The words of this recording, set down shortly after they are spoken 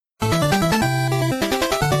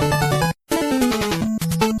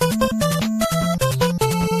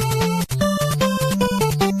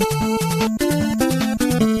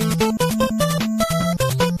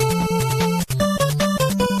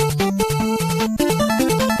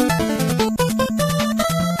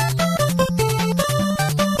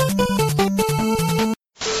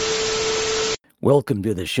Welcome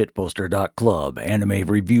to the Shitposter.club anime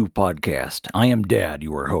review podcast. I am Dad,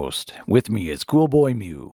 your host. With me is Cool Boy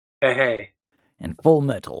Mew Hey. and Full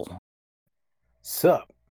Metal.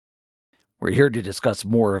 Sup? We're here to discuss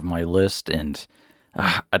more of my list, and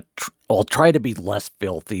I'll try to be less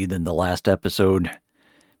filthy than the last episode.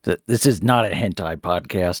 This is not a hentai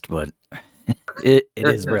podcast, but it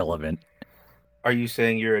is relevant. Are you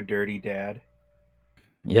saying you're a dirty dad?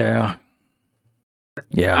 Yeah.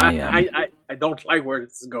 Yeah, I am. I don't like where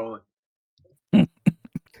this is going. All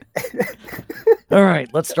right,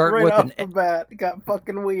 let's start right with off the bat. It got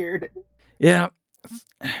fucking weird. Yeah.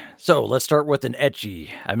 So let's start with an ecchi,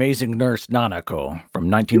 Amazing Nurse Nanako from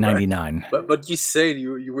 1999. But you said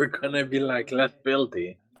you were gonna be like less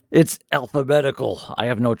filthy. It's alphabetical. I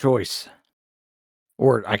have no choice.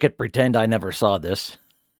 Or I could pretend I never saw this.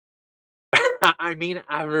 I mean,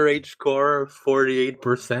 average score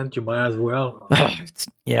 48%. You might as well.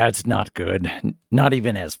 It's not good. Not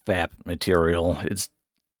even as FAP material. It's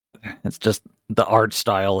just the art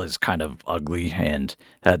style is kind of ugly, and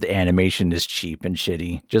the animation is cheap and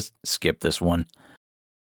shitty. Just skip this one.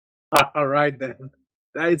 All right then.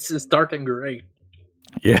 It's starting great.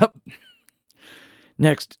 Yep.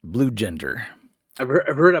 Next, Blue Gender. I've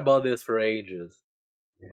heard about this for ages.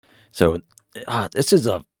 So, this is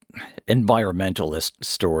a environmentalist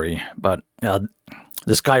story, but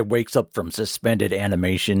this guy wakes up from suspended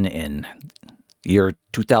animation in year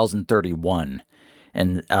 2031,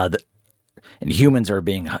 and humans are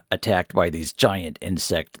being attacked by these giant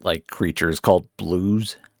insect-like creatures called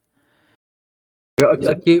blues.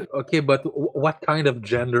 Okay, but what kind of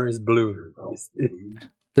gender is blue?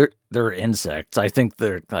 They're insects. I think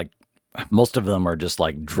they're like most of them are just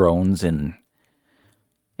like drones and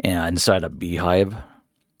inside a beehive.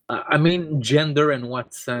 I mean, gender in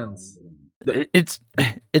what sense? It's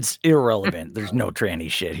irrelevant. There's no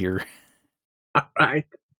tranny shit here. All right.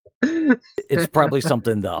 It's probably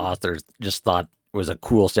something the authors just thought was a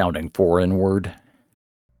cool sounding foreign word.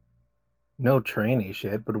 No tranny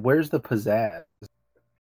shit, but where's the pizzazz?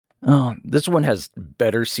 Oh, this one has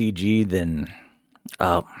better CG than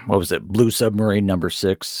what was it? Blue Submarine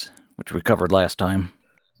 #6, which we covered last time.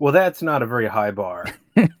 Well, that's not a very high bar.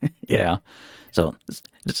 Yeah. So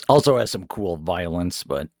this also has some cool violence,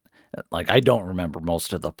 but like I don't remember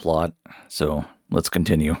most of the plot. So let's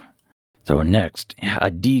continue. So next,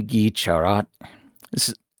 Adigi Charat.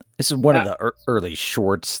 This is one of the early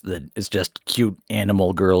shorts that is just cute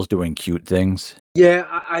animal girls doing cute things. Yeah,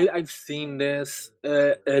 I've seen this.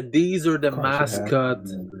 These are the mascot.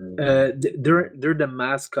 They're the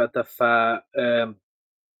mascot of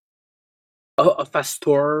a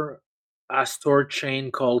store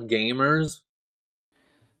chain called Gamers.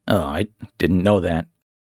 Oh, I didn't know that.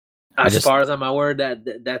 As far as I'm aware,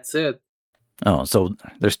 that's it. Oh, so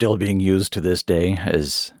they're still being used to this day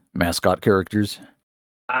as mascot characters?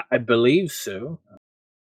 I believe so.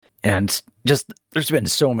 And just, there's been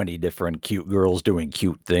so many different cute girls doing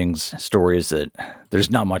cute things, stories that there's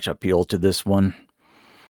not much appeal to this one.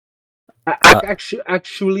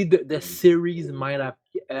 Actually, the series might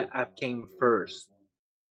have came first.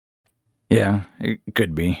 Yeah, it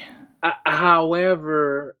could be.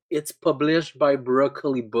 However, it's published by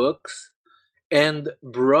Broccoli Books, and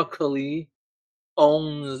Broccoli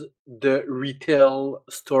owns the retail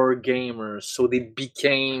store Gamers, so they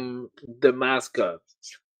became the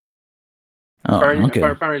mascots. Oh, okay.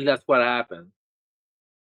 Apparently that's what happened.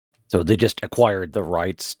 So they just acquired the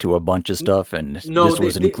rights to a bunch of stuff, and this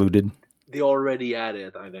was included? They already had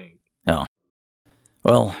it, I think. Oh.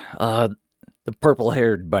 Well, the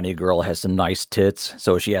purple-haired bunny girl has some nice tits,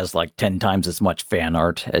 so she has like 10 times as much fan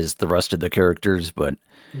art as the rest of the characters, but...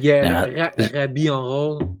 Yeah, Rabbi en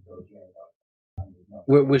rose,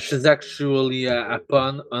 which is actually a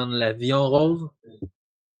pun on La Vie en Rose.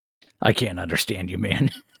 I can't understand you,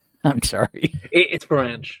 man. I'm sorry. It's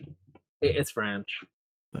French. It's French.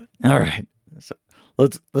 All right, so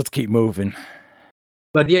let's keep moving.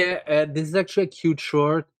 But yeah, this is actually a cute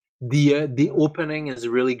short. The opening is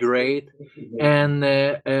really great, and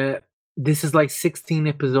this is like 16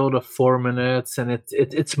 episodes of 4 minutes, and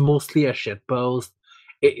it's mostly a shit post.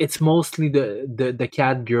 It's mostly the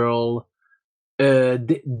cat girl,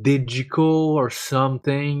 Digiko or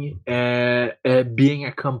something, being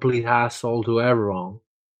a complete asshole to everyone.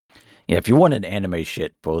 Yeah, if you want an anime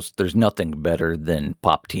shit post, there's nothing better than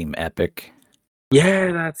Pop Team Epic.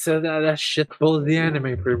 Yeah, that shit post the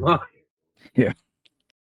anime pretty much. Yeah.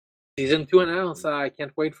 Season 2 announced. I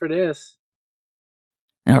can't wait for this.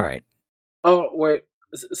 All right. Oh wait,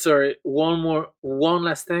 sorry. One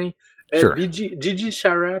last thing. Sure. Gigi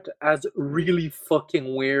Charat has really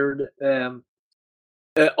fucking weird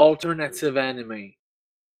alternative anime.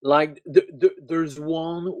 Like there's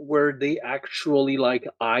one where they actually like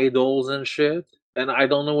idols and shit, and I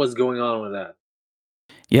don't know what's going on with that.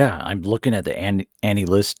 Yeah, I'm looking at the Annie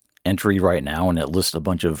list entry right now, and it lists a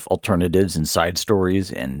bunch of alternatives and side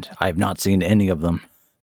stories, and I've not seen any of them.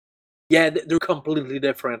 Yeah, they're completely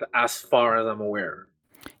different as far as I'm aware.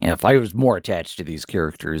 And if I was more attached to these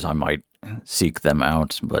characters, I might seek them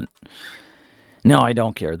out, but no, I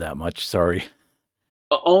don't care that much. Sorry.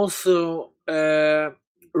 Also,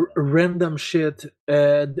 random shit.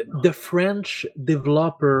 The French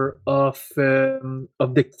developer of the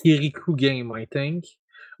Kirikou game, I think,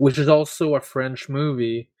 which is also a French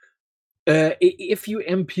movie. If you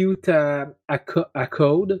impute a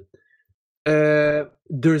code,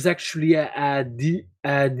 there's actually a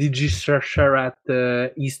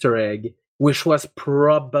Digistracharat Easter egg, which was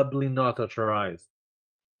probably not authorized.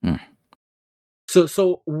 Hmm.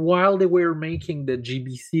 So while they were making the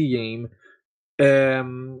GBC game,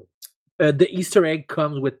 the Easter egg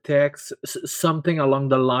comes with text, something along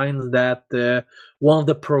the lines that one of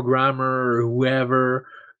the programmer or whoever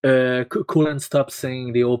couldn't stop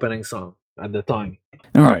singing the opening song at the time.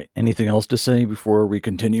 All right. Anything else to say before we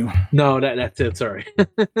continue? No, that's it. Sorry. All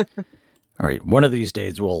right. One of these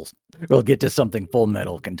days we'll get to something Full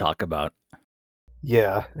Metal can talk about.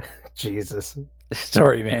 Yeah. Jesus.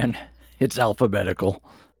 Sorry, man. It's alphabetical.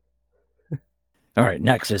 All right.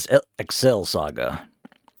 Next is Excel Saga.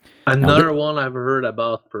 Another one I've heard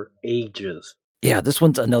about for ages. Yeah, this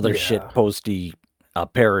one's another Yeah. shit posty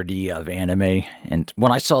parody of anime. And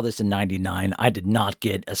when I saw this in '99, I did not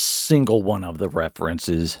get a single one of the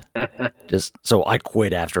references. Just so I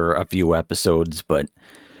quit after a few episodes, but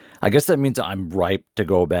I guess that means I'm ripe to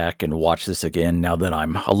go back and watch this again now that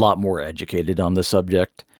I'm a lot more educated on the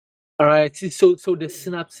subject. All right, so the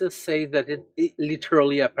synopsis says that it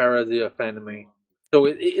literally a parody of anime. So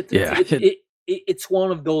it's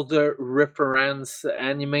one of those reference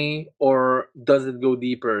anime, or does it go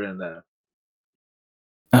deeper than that?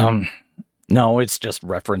 No, it's just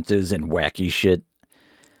references and wacky shit.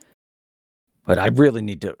 But I really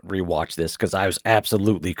need to rewatch this because I was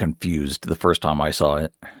absolutely confused the first time I saw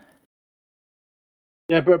it.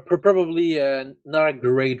 Yeah, but probably not a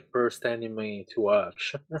great first anime to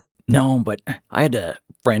watch. No, but I had a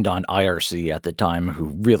friend on IRC at the time who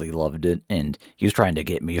really loved it, and he was trying to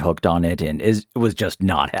get me hooked on it, and it was just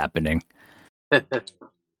not happening.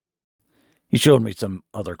 He showed me some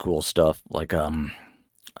other cool stuff, like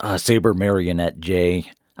Saber Marionette J.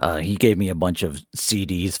 He gave me a bunch of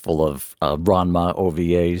CDs full of Ranma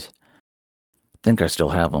OVAs. I think I still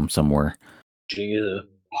have them somewhere. Jesus.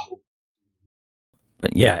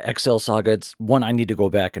 But yeah, Excel Saga, it's one I need to go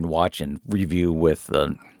back and watch and review with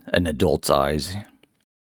an adult's eyes.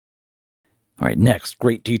 All right, next,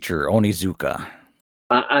 Great Teacher Onizuka.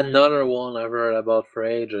 Another one I've heard about for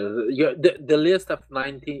ages. Yeah, the list of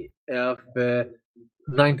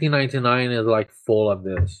 1999 is like full of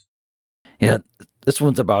this. Yeah, this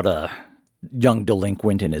one's about a young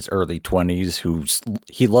delinquent in his early 20s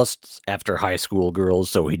he lusts after high school girls,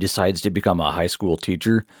 so he decides to become a high school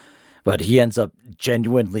teacher, but he ends up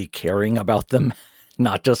genuinely caring about them,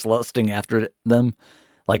 not just lusting after them.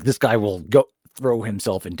 Like, this guy will go throw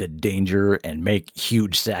himself into danger and make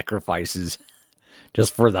huge sacrifices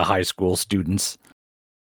just for the high school students.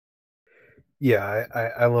 Yeah,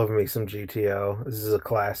 I love me some GTO. This is a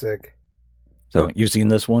classic. So, you seen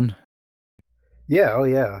this one? Yeah, oh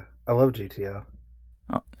yeah. I love GTO.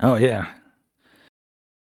 Oh yeah.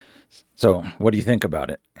 So, what do you think about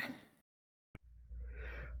it?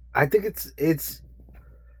 I think it's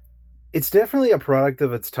definitely a product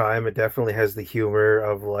of its time. It definitely has the humor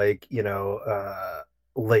of like,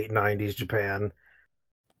 late 90s Japan.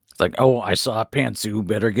 It's like, oh, I saw a pantsuit,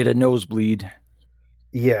 better get a nosebleed.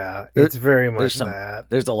 Yeah, it's very much There's that.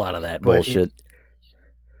 there's a lot of that But bullshit.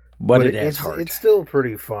 But it has it's heart. it's still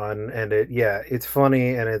pretty fun, and it's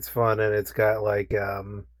funny and it's fun, and it's got like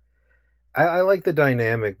I like the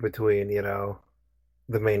dynamic between,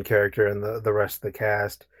 the main character and the rest of the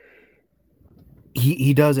cast.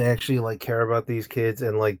 He does actually like care about these kids,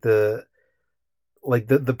 and the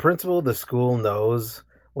principal of the school knows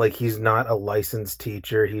like he's not a licensed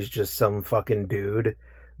teacher, he's just some fucking dude,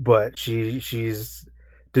 but she's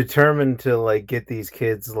determined to like get these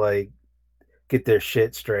kids like get their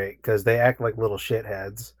shit straight because they act like little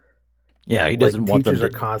shitheads. Yeah, he Like doesn't want them teachers are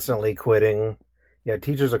to. constantly quitting. Yeah,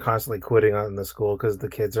 teachers are constantly quitting on the school because the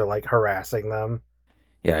kids are like harassing them.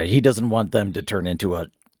 Yeah, he doesn't want them to turn into a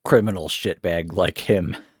criminal shitbag like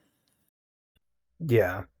him.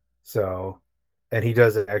 Yeah. So, and he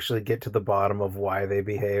doesn't actually get to the bottom of why they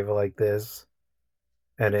behave like this.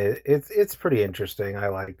 and it's pretty interesting. I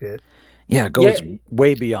liked it. Yeah, it Yeah, goes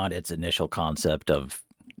way beyond its initial concept of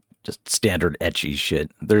just standard etchy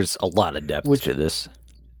shit. There's a lot of depth Which to this.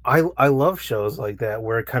 I love shows like that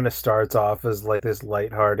where it kind of starts off as like this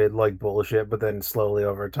lighthearted like bullshit, but then slowly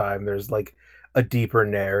over time there's like a deeper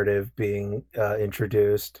narrative being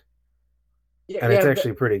introduced, yeah, and it's yeah.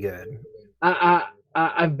 actually pretty good.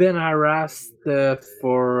 I've been harassed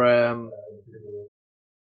for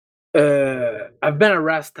I've been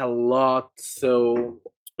harassed a lot. So,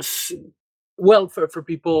 s- well, for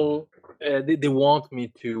people, they want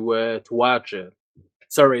me to watch it.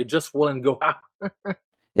 Sorry, it just wouldn't go out.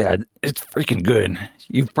 Yeah, it's freaking good.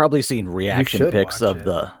 You've probably seen You reaction should pics watch of it.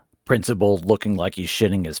 the principal looking like he's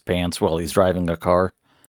shitting his pants while he's driving a car.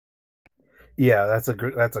 Yeah, that's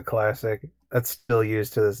a classic. That's still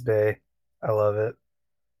used to this day. I love it.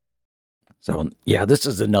 So, yeah, this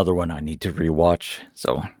is another one I need to rewatch.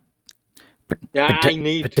 So, Yeah, I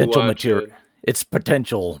need to potential watch material. it. It's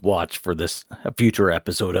potential watch for this a future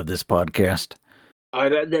episode of this podcast.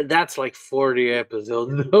 That's like 40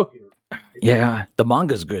 episodes, though. Yeah, the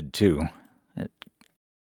manga's good too.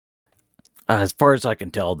 As far as I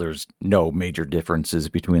can tell, there's no major differences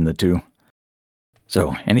between the two.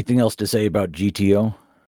 So, anything else to say about GTO?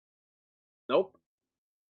 Nope.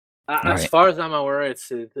 All As right, far as I'm aware,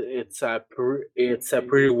 it's a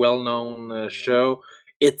pretty well known show.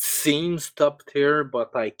 It seems top tier,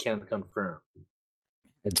 but I can't confirm.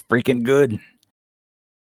 it's freaking good.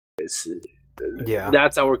 It's, Yeah,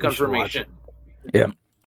 that's our you should watch confirmation. it. Yeah.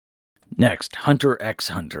 Next, Hunter x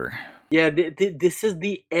Hunter. Yeah, this is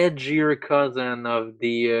the edgier cousin of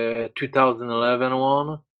the 2011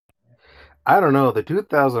 one. I don't know. The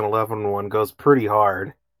 2011 one goes pretty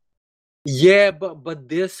hard. Yeah, but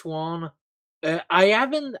this one, I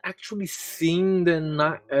haven't actually seen the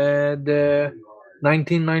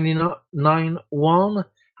 1999 one.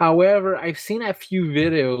 However, I've seen a few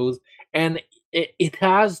videos, and it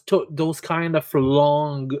has those kind of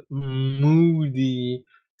long, moody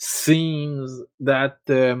scenes that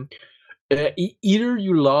either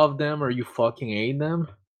you love them or you fucking hate them.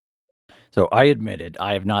 So, I admitted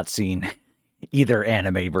I have not seen either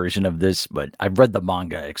anime version of this, but I've read the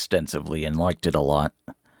manga extensively and liked it a lot.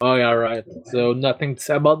 Oh yeah, right. So nothing to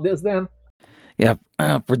say about this then. Yeah,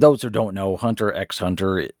 for those who don't know, Hunter x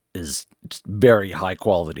Hunter is just very high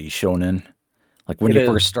quality shonen. Like when It you is.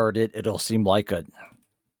 first start it, it'll seem like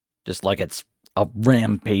just like it's a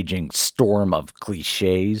rampaging storm of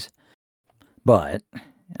cliches. But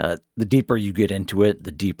the deeper you get into it,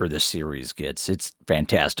 the deeper the series gets. It's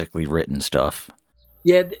fantastically written stuff.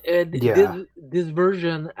 Yeah, Yeah. this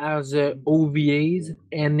version has OVAs,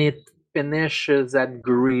 and it finishes at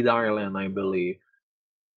Greed Island, I believe.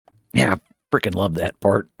 Yeah, freaking love that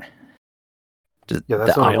part. Yeah,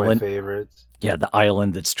 that's The one of my island, favorites. yeah, the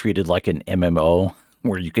island that's treated like an MMO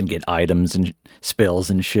where you can get items and spells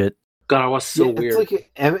and shit. God, it was so Yeah, weird.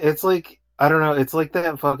 it's like I don't know, it's like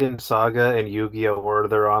that fucking saga in Yu-Gi-Oh where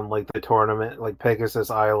they're on like the tournament, like Pegasus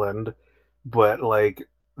Island, but like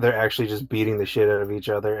they're actually just beating the shit out of each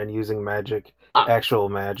other and using magic, Uh, actual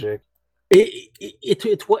magic.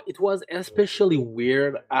 it was especially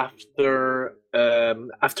weird after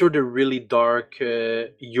the really dark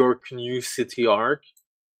York New City arc,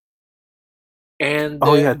 and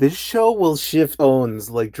Oh yeah, this show will shift tones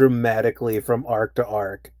like dramatically from arc to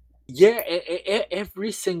arc. yeah,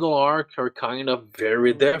 every single arc are kind of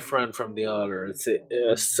very different from the others,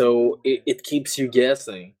 so it keeps you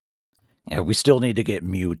guessing. Yeah, we still need to get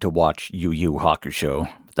Mew to watch Yu Yu Hakusho.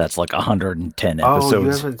 That's like 110 Oh, you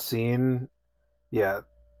episodes. haven't seen? Yeah,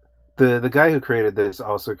 the guy who created this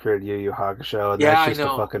also created Yu Yu Hakusho, and Yeah, that's I just a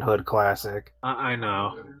know. fucking hood classic. I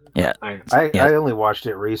know. Yeah, I yeah. I only watched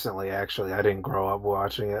it recently. Actually, I didn't grow up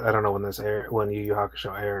watching it. I don't know when when Yu Yu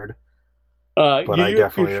Hakusho aired, but Yu I Yu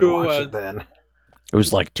definitely didn't Hakusho, watch it then. It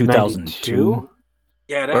was like 2002, 92?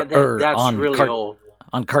 yeah, or that's really old.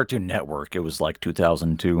 on Cartoon Network. It was like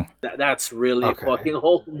 2002. That's really Okay. fucking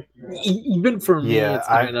old. Even for me, Yeah, it's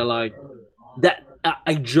kind of like that.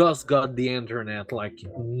 I just got the internet, like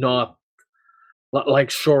not like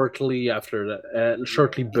shortly after that,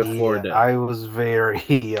 shortly before yeah, that. I was very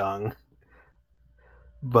young.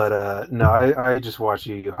 But no, I just watched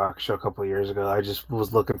Yu Yu Hakusho a couple of years ago. I just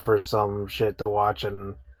was looking for some shit to watch,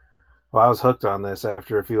 and well, I was hooked on this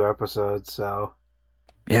after a few episodes. So,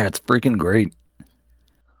 Yeah, it's freaking great.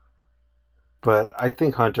 but I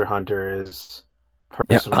think Hunter x Hunter is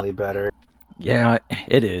Yeah, personally better. yeah,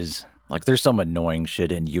 it is. Like, there's some annoying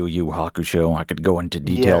shit in Yu Yu Hakusho I could go into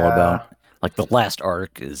detail Yeah, about. Like, the last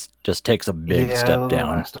arc just takes a big yeah, step the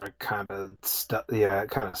down. last arc kind of yeah, it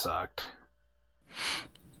kind of sucked.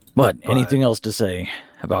 But anything else to say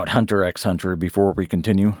about Hunter x Hunter before we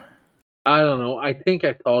continue? I don't know. I think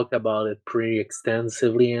I talked about it pretty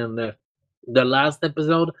extensively in the last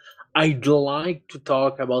episode. I'd like to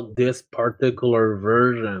talk about this particular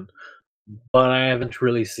version, but I haven't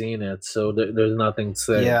really seen it, so there's nothing to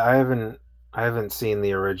say. Yeah, I haven't seen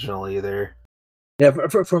the original either. Yeah,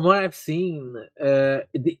 from what I've seen,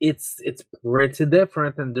 it's pretty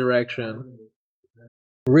different in direction,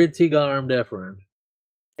 pretty darn different,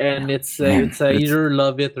 and it's either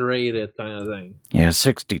love it or hate it kind of thing. Yeah,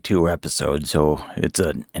 62 episodes, so it's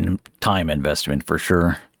a time investment for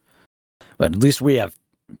sure. But at least we have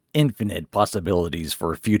infinite possibilities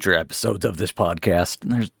for future episodes of this podcast.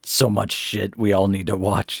 There's so much shit we all need to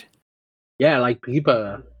watch. Yeah, like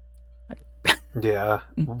people. Yeah,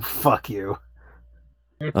 fuck you.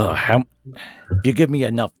 If you give me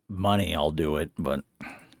enough money, I'll do it, but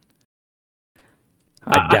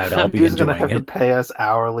I doubt I'll be He's gonna enjoying have to it. pay us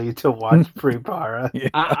hourly to watch Pre-Para.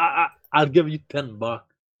 Yeah. I'll give you $10.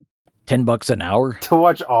 $10 an hour? To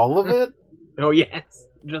watch all of it? Oh yes,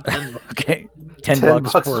 just $10. Okay,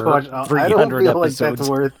 $10 to for watch all. I 300 don't feel episodes. like that's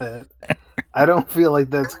worth it. I don't feel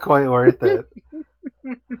like that's quite worth it.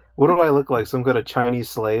 What do I look like? Some kind of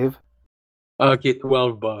Chinese slave? Okay,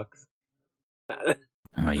 $12.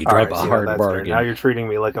 You drive a see, hard that's fair. bargain. Now you're treating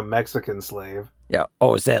me like a Mexican slave. Yeah.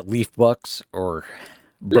 Oh, is that leaf bucks or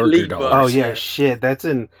burger Leaf dollars? bucks. Oh yeah, yeah. shit. That's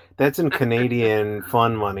in Canadian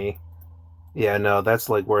fun money. Yeah, no, that's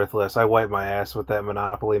like worthless. I wipe my ass with that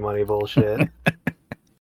Monopoly money bullshit.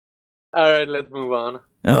 All right, let's move on.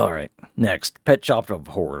 All right. Next, Pet Shop of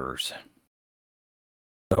Horrors.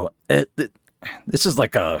 So this is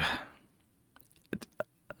like a,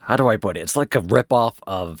 how do I put it? It's like a ripoff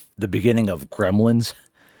of the beginning of Gremlins,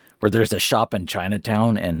 where there's a shop in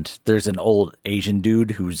Chinatown and there's an old Asian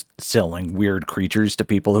dude who's selling weird creatures to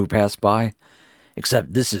people who pass by.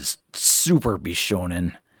 Except this is super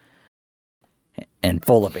bishonen and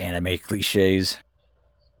full of anime cliches.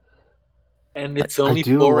 And it's I only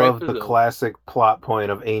do 4 love episodes. the classic plot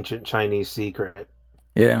point of ancient Chinese secret.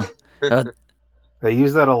 Yeah. They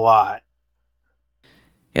use that a lot.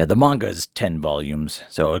 Yeah, the manga is 10 volumes,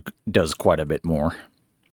 so it does quite a bit more.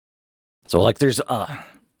 So, like, there's,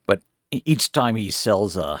 but each time he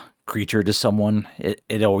sells a creature to someone,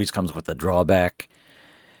 it always comes with a drawback,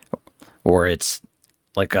 or it's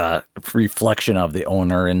like a reflection of the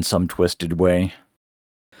owner in some twisted way.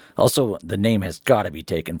 Also, the name has got to be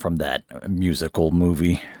taken from that musical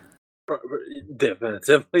movie.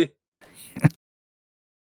 Definitively.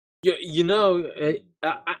 You know,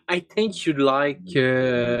 I think you'd like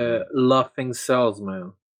Laughing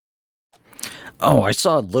Salesman. Oh, I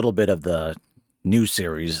saw a little bit of the new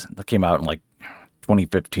series that came out in like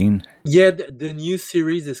 2015. Yeah, the new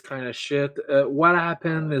series is kind of shit. What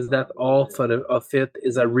happened is that all of it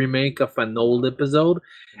is a remake of an old episode,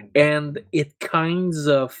 and it kinds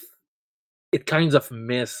of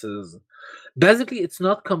misses. Basically, it's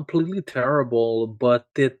not completely terrible, but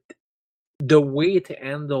the way it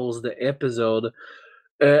handles the episode,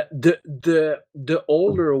 the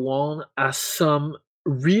older one has some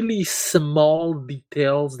really small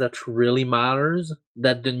details that really matters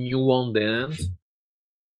that the new one didn't.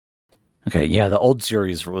 Okay, yeah, the old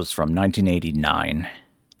series was from 1989.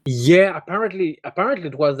 Yeah, apparently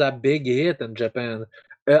it was a big hit in Japan.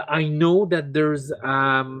 I know that there's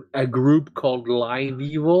a group called Live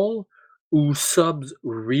Evil who subs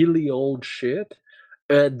really old shit.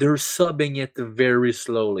 They're subbing it very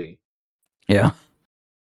slowly. Yeah.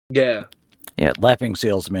 Yeah. Yeah, Laughing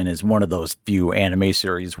Salesman is one of those few anime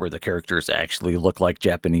series where the characters actually look like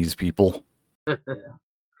Japanese people.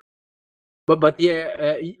 But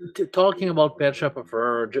yeah, talking about Pet Shop of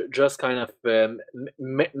Horror just kind of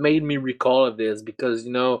made me recall of this because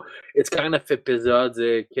it's kind of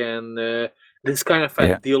episodic and this kind of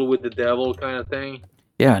a deal with the devil kind of thing.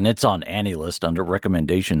 Yeah, and it's on AniList under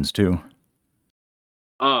recommendations too.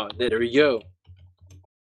 Oh, there you go.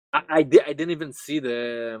 I didn't even see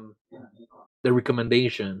the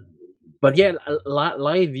recommendation, but yeah,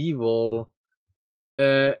 Live Evil.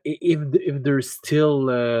 If there's still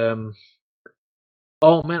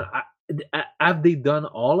oh man, have they done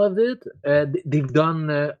all of it? They've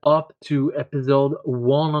done up to episode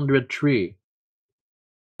 103.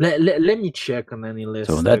 Let me check on any list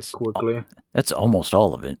So that's quickly. That's almost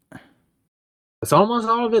all of it. It's almost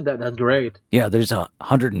all of it. That's great. Yeah, there's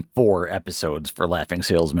 104 episodes for Laughing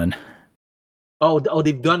Salesman. Oh,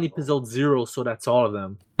 they've done episode 0, so that's all of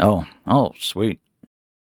them. Oh, sweet.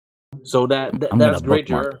 So that's great.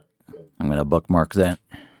 I'm gonna bookmark that.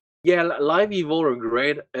 Yeah, Live Evil are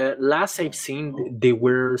great. Last I've seen, they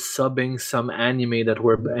were subbing some anime that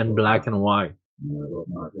were in black and white.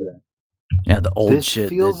 Yeah, the old This shit.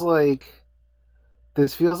 feels like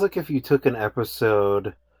if you took an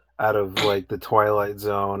episode out of like the Twilight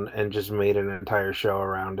Zone and just made an entire show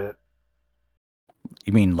around it.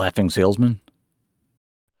 You mean Laughing Salesman?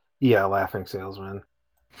 Yeah, Laughing Salesman.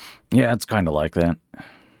 Yeah, it's kind of like that.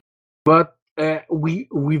 But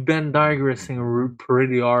we've been digressing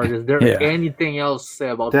pretty hard. Is there Yeah. anything else to say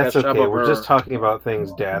about That's Pet Shop okay. of We're just Horror? talking about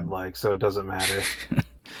things Dad likes, so it doesn't matter.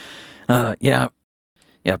 Yeah,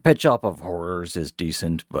 Pet Shop of Horrors is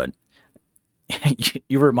decent, but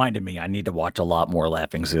you reminded me I need to watch a lot more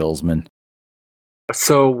Laughing Salesman.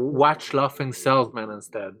 So watch Laughing Salesman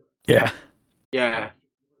instead. Yeah. Yeah.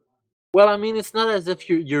 Well, I mean, it's not as if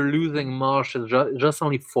you're losing much. It's just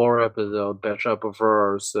only 4 episodes, Pet Shop of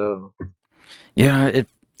Horror. So Yeah, if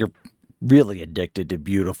you're really addicted to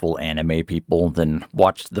beautiful anime people, then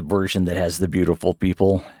watch the version that has the beautiful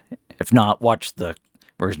people. If not, watch the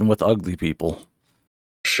version with ugly people.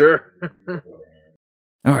 sure.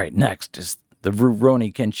 All right, next is the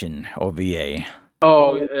Rurouni Kenshin OVA.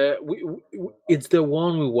 Oh, it's the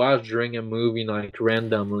one we watched during a movie night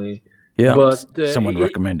randomly. Yeah, But someone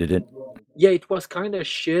recommended it. Yeah, it was kind of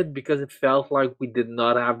shit because it felt like we did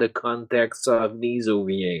not have the context of these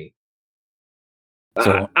OVA.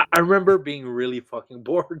 So I remember being really fucking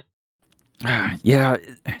bored. yeah,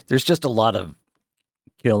 there's just a lot of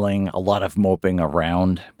killing, a lot of moping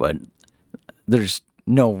around, but there's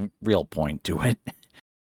no real point to it.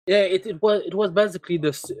 Yeah, it was basically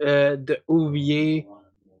the OVA,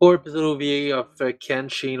 4 episode OVA of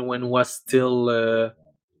Kenshin when was still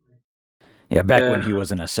Yeah, back when he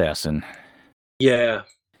was an assassin. yeah.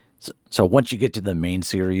 So once you get to the main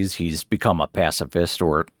series, he's become a pacifist,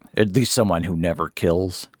 or at least someone who never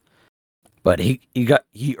kills. But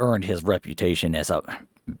he earned his reputation as a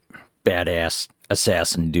badass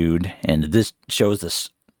assassin dude, and this shows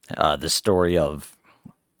the story of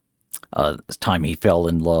this time he fell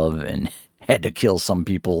in love and had to kill some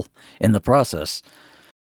people in the process.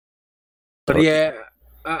 But So yeah,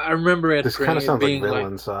 I remember it This kind of sounds like being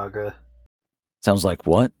Vinland Saga. sounds like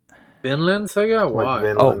what? Vinland Saga? Why?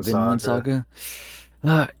 Vinland Vinland Saga.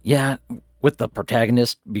 Yeah, with the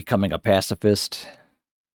protagonist becoming a pacifist.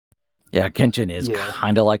 Yeah, Kenshin is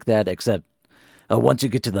kind of like that, except once you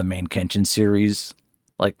get to the main Kenshin series,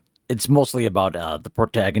 like it's mostly about the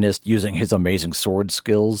protagonist using his amazing sword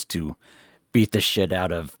skills to beat the shit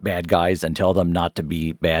out of bad guys and tell them not to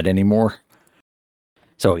be bad anymore.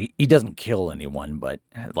 So he doesn't kill anyone, but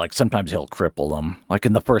like sometimes he'll cripple them. Like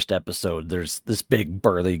in the first episode, there's this big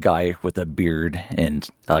burly guy with a beard, and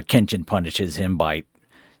Kenshin punishes him by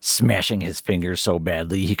smashing his fingers so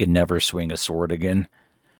badly he can never swing a sword again.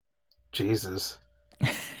 Jesus.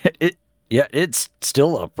 It's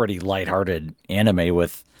still a pretty lighthearted anime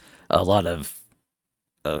with a lot of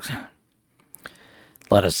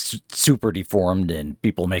super deformed and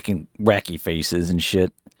people making wacky faces and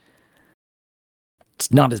shit.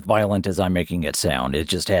 It's not as violent as I'm making it sound. It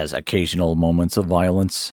just has occasional moments of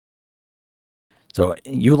violence. So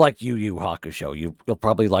you like Yu Yu Hakusho. You'll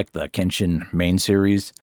probably like the Kenshin main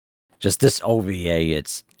series. Just this OVA,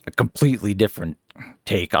 it's a completely different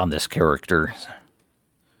take on this character.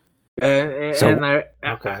 And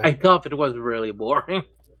I thought it was really boring.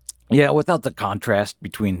 Yeah, without the contrast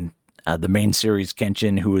between the main series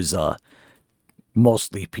Kenshin, who is a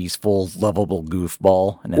mostly peaceful, lovable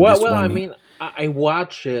goofball, and then I mean, I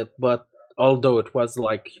watched it, but although it was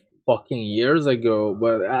like fucking years ago,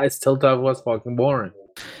 but I still thought it was fucking boring.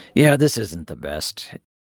 Yeah, this isn't the best.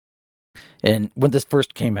 And when this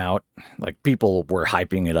first came out, like people were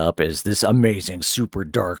hyping it up as this amazing, super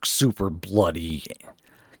dark, super bloody,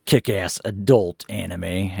 kick-ass adult anime,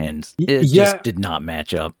 and it just did not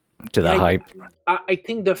match up to the hype. I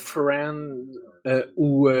think the friend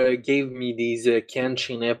who gave me these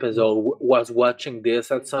Kenshin episode was watching this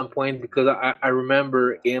at some point, because I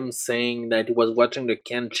remember him saying that he was watching the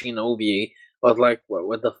Kenshin OVA. I was like,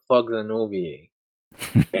 what the fuck is an OVA?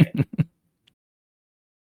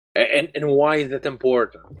 And why is it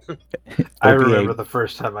important? I remember the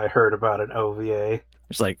first time I heard about an OVA.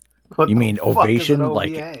 It's like, you mean ovation,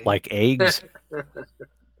 like eggs?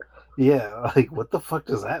 Yeah, like what the fuck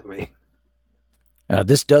does that mean?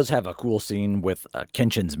 This does have a cool scene with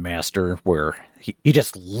Kenshin's master where he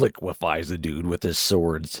just liquefies the dude with his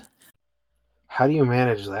swords. How do you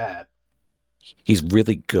manage that? He's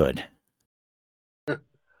really good.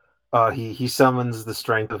 He summons the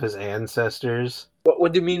strength of his ancestors.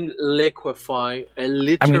 What do you mean liquefy?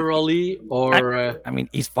 Literally, I mean,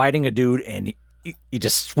 he's fighting a dude and he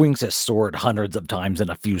just swings his sword hundreds of times in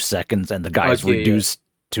a few seconds, and the guy's reduced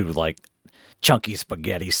to like chunky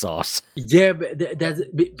spaghetti sauce. Yeah, but that's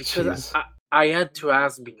because I had to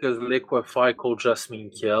ask because liquefy could just mean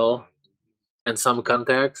kill in some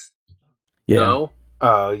context. Yeah. No?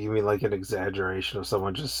 Oh, you mean like an exaggeration of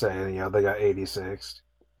someone just saying, they got 86?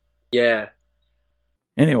 Yeah.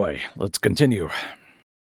 Anyway, let's continue.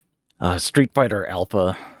 Street Fighter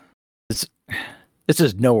Alpha. This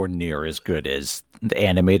is nowhere near as good as the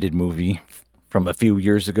animated movie from a few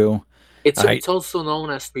years ago. It's also known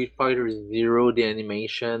as Street Fighter Zero, the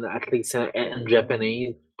animation, at least in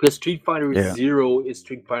Japanese, because Street Fighter Yeah. Zero is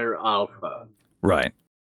Street Fighter Alpha. Right.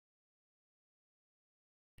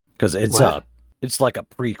 Because it's like a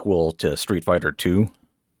prequel to Street Fighter 2.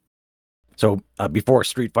 So before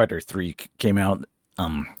Street Fighter 3 came out,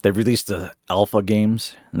 they released the Alpha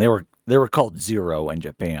games, and they were called Zero in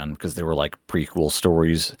Japan because they were like prequel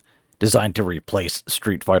stories designed to replace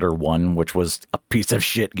Street Fighter 1, which was a piece of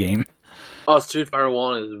shit game. Oh, Street Fighter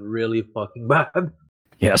 1 is really fucking bad.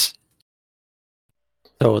 Yes.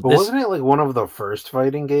 So But wasn't it like one of the first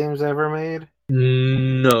fighting games ever made?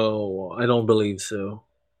 No, I don't believe so.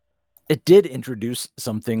 It did introduce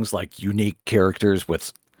some things like unique characters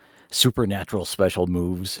with supernatural special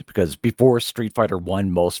moves, because before Street Fighter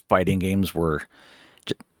 1, most fighting games were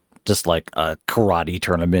just like karate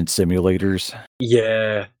tournament simulators.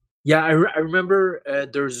 Yeah. Yeah, I remember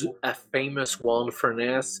there's a famous one for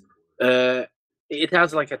NES. It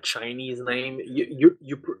has like a Chinese name. You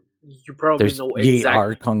probably There's know Ye exactly.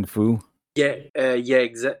 Ar Kung Fu. Yeah,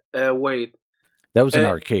 wait. That was an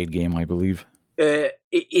arcade game, I believe.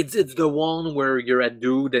 It's the one where you're a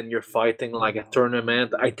dude and you're fighting like a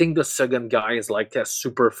tournament. I think the second guy is like a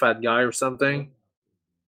super fat guy or something.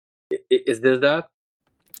 Is this that?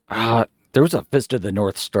 There was a Fist of the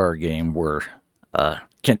North Star game where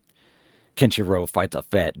Kenshiro fights a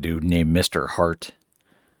fat dude named Mr. Hart.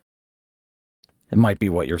 It might be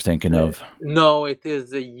what you're thinking of. No, it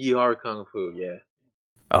is a Yar Kung Fu, yeah.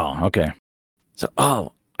 Oh, okay. So, I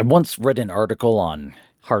once read an article on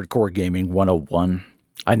Hardcore Gaming 101.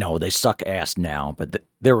 I know they suck ass now, but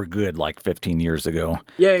they were good like 15 years ago.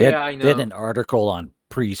 Yeah, I know. They had an article on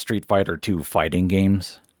pre-Street Fighter 2 fighting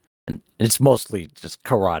games. And it's mostly just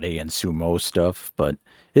karate and sumo stuff, but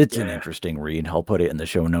it's an interesting read. I'll put it in the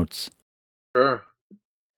show notes. Sure.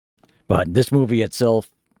 But this movie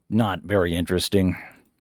itself, not very interesting.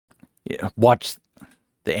 Yeah, watch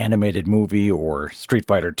the animated movie or Street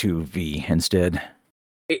Fighter 2 V instead.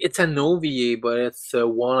 It's an OVA, but it's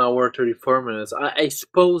 1 hour 34 minutes. I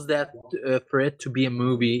suppose that for it to be a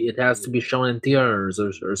movie, it has to be shown in theaters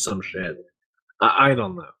or some shit. I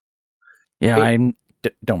don't know. Yeah, I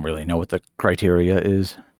don't really know what the criteria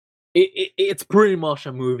is. It's pretty much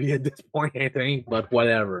a movie at this point, I think, but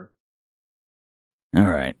whatever. All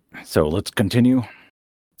right, so let's continue.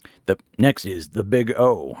 The next is The Big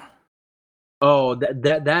O. Oh,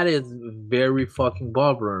 that is very fucking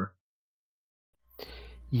popular.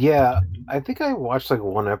 Yeah, I think I watched like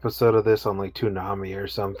one episode of this on like Toonami or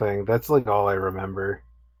something. That's like all I remember.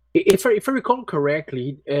 If I recall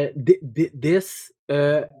correctly, this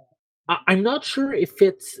I'm not sure if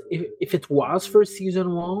it was for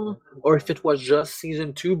season 1 or if it was just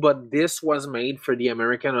season 2, but this was made for the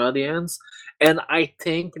American audience, and I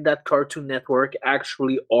think that Cartoon Network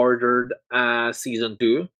actually ordered season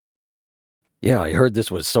 2. Yeah, I heard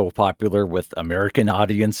this was so popular with American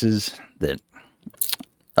audiences that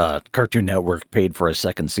Cartoon Network paid for a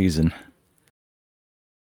second season.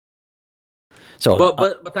 So,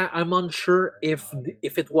 but I'm unsure if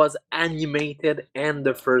it was animated in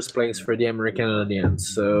the first place for the American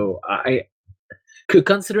audience. So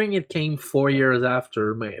considering it came 4 years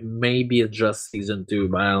after, maybe it's just season 2,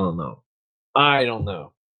 but I don't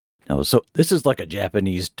know. No, so this is like a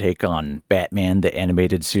Japanese take on Batman, the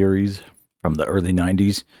animated series from the early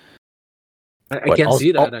 90s. I can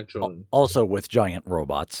see that, actually. Also with giant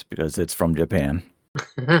robots, because it's from Japan.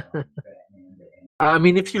 I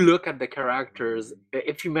mean, if you look at the characters,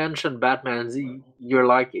 if you mention Batman, you're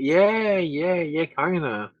like, yeah, kind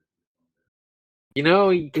of. You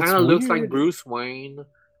know, he kind of looks like Bruce Wayne,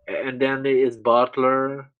 and then his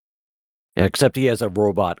butler. Yeah, except he has a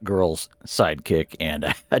robot girl's sidekick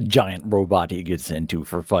and a giant robot he gets into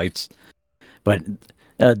for fights. But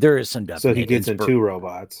there is some definite... So he gets in 2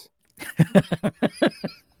 robots.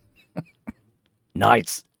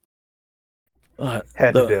 Nice.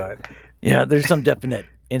 Had to do it. Yeah, there's some definite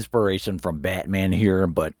inspiration from Batman here,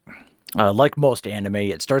 but like most anime,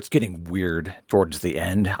 it starts getting weird towards the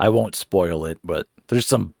end. I won't spoil it, but there's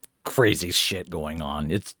some crazy shit going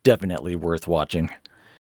on. It's definitely worth watching.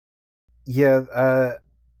 Yeah,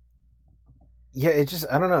 it just,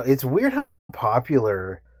 I don't know. It's weird how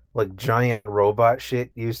popular like giant robot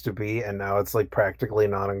shit used to be, and now it's like practically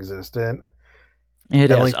non-existent. It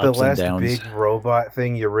And has like the ups and last downs. big robot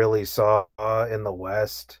thing you really saw in the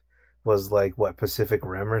West was like what, Pacific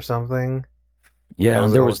Rim or something? That Yeah,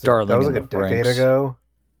 was there was almost that Darling was in like the a decade Franks. ago.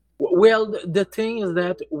 Well, the thing is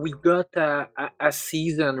that we got a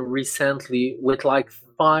season recently with like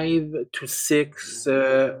 5 to 6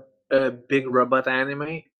 big robot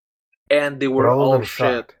anime, and they But were all of all them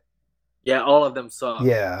shit. sucked. Yeah, all of them sucked.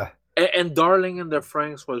 Yeah. And Darling and the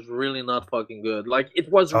Franks was really not fucking good. Like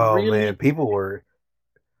Oh man, people were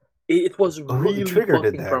it was who really Trigger did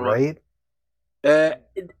fucking that, promo. right?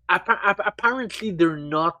 Apparently, they're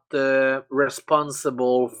not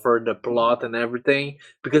responsible for the plot and everything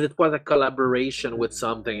because it was a collaboration with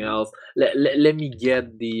something else. Let me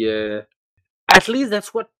get the. At least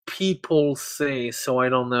that's what people say. So I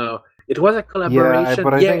don't know. It was a Yeah, collaboration.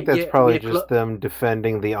 but I Yeah, think that's yeah, probably just them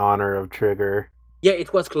defending the honor of Trigger. yeah.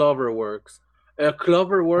 It was Cloverworks.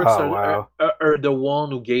 Cloverworks Oh wow. are the one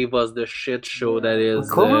who gave us the shit show that is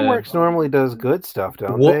Cloverworks normally does good stuff,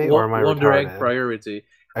 don't they? Or am I Wonder Egg retarded? Priority.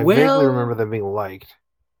 I vaguely Well, remember them being liked.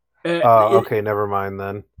 uh, Oh, it, okay, never mind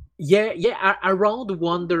then. yeah. Around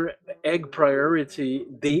Wonder Egg Priority,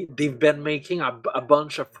 they've been making a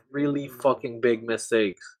bunch of really fucking big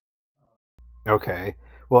mistakes. Okay.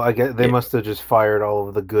 Well, I guess they Yeah. must have just fired all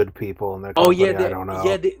of the good people in their Oh yeah, company. I don't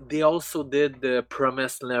know. they also did the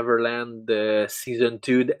Promised Neverland season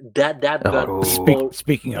 2. That got Oh, people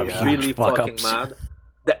Speaking of yeah. huge really fuck fucking ups, mad.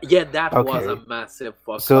 That was a Okay. massive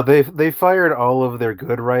fuck So up. they fired all of their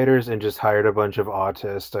good writers and just hired a bunch of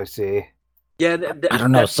autists, I see. Yeah, I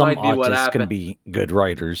don't know. that Some might be what autists can happened. be good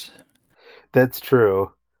writers. That's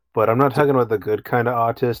true. But I'm not So, talking about the good kind of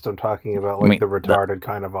autist. I'm talking about I like mean, the retarded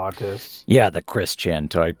kind of autists. the Chris Chan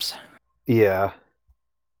types. Yeah.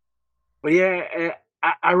 But yeah,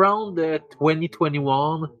 around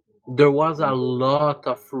 2021, there was a lot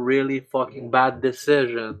of really fucking bad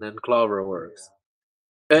decision in Cloverworks.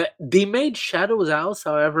 They made Shadows House,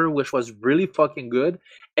 however, which was really fucking good,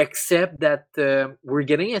 except that we're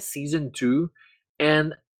getting a season 2,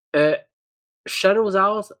 and uh, Shadows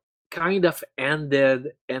House kind of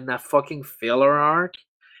ended in a fucking filler arc,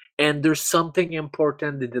 and there's something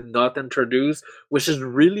important they did not introduce, which is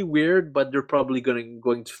really weird, but they're probably going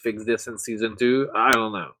to fix this in season 2. I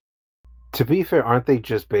don't know. To be fair, aren't they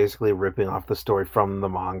just basically ripping off the story from the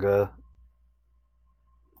manga?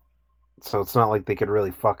 So it's not like they could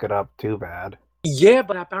really fuck it up too bad. Yeah,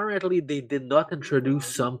 but apparently they did not introduce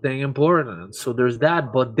something important. So there's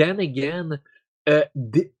that. But then again,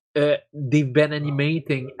 they've been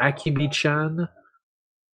animating Akibi-chan,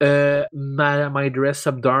 My Dress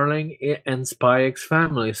Up Darling, and Spy X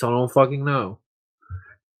Family. So I don't fucking know.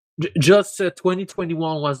 Just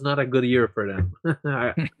 2021 was not a good year for them.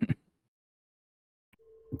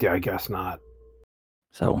 Yeah, I guess not.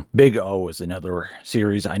 So Big O is another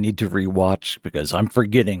series I need to rewatch because I'm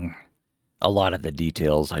forgetting a lot of the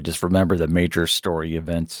details. I just remember the major story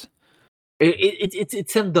events.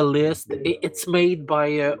 It's in the list. It's made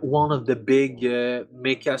by one of the big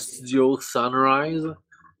mecha studios, Sunrise.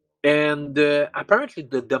 And apparently,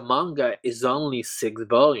 the manga is only 6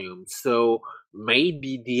 volumes, so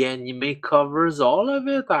maybe the anime covers all of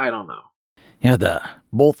it. I don't know. Yeah, the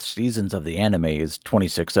both seasons of the anime is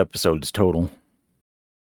 26 episodes total.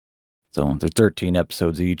 So they're 13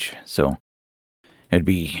 episodes each. So it'd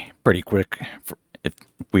be pretty quick if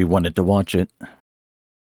we wanted to watch it.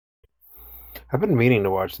 I've been meaning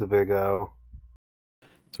to watch The Big O.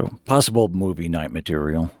 So possible movie night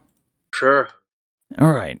material. Sure.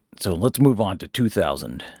 All right, so let's move on to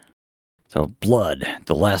 2000. So Blood,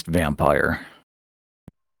 the Last Vampire.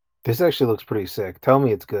 This actually looks pretty sick. Tell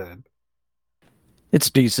me it's good. It's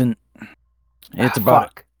decent. It's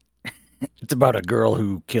Fuck. it's about a girl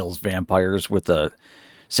who kills vampires with a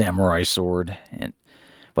samurai sword,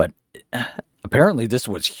 but apparently this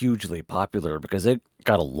was hugely popular because it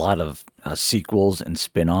got a lot of sequels and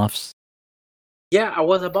spin-offs. Yeah, I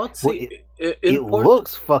was about to Well, say. it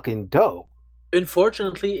looks fucking dope.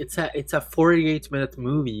 Unfortunately, it's a 48-minute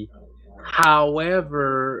movie.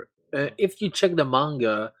 However, if you check the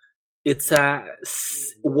manga, it's a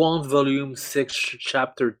 1 volume, 6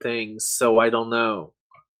 chapter thing. So I don't know.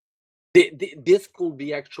 This could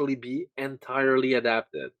be actually be entirely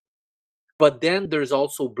adapted. But then there's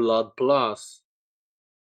also Blood Plus.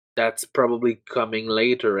 That's probably coming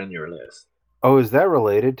later in your list. Oh, is that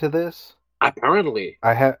related to this? Apparently.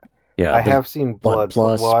 I Yeah, there's have seen Blood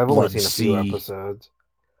Plus, Well, I've only Blood seen a few C. episodes.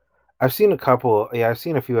 I've seen a couple. Yeah, I've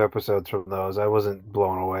seen a few episodes from those. I wasn't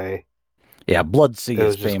blown away. Yeah, Blood C It is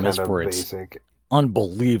was just famous kind for of its basic.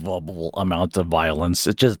 unbelievable amounts of violence.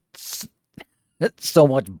 It's so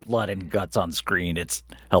much blood and guts on screen. It's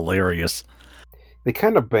hilarious. They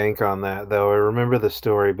kind of bank on that, though. I remember the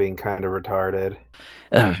story being kind of retarded.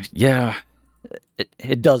 Yeah,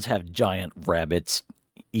 it does have giant rabbits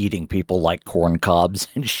eating people like corn cobs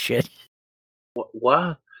and shit.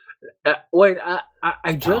 What? Wait,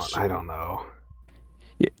 I just I don't know.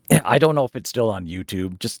 Yeah, I don't know if it's still on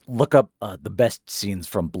YouTube. Just look up the best scenes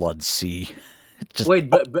from Blood Sea. Just wait,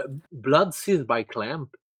 but Blood Seas by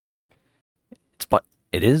Clamp. but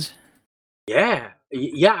it is. Yeah,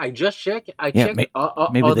 yeah. I just checked. I Yeah, checked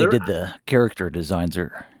maybe they other. did the character designs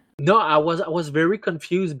or. No, I was very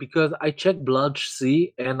confused because I checked Blood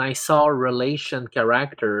Sea and I saw a relation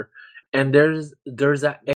character, and there's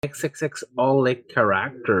a XXX Oleg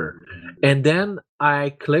character, and then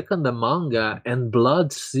I click on the manga and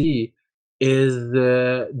Blood Sea is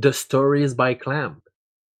the stories by Clamp.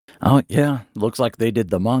 Oh yeah, looks like they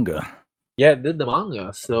did the manga. Yeah, did the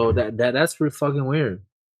manga, so that's pretty fucking weird.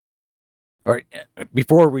 All right,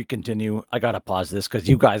 before we continue, I gotta pause this because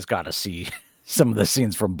you guys gotta see some of the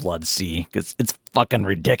scenes from Blood Sea because it's fucking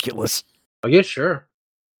ridiculous. Oh yeah, sure.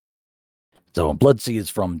 So Blood Sea is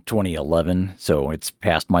from 2011, so it's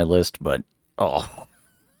past my list, but oh,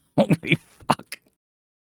 holy fuck.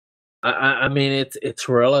 I mean it's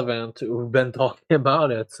relevant. We've been talking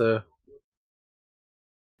about it, so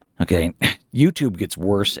Okay, YouTube gets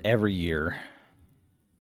worse every year.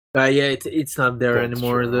 yeah, it's not there That's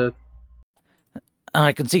anymore. true.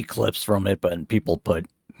 I can see clips from it, but people put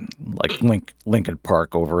like Lincoln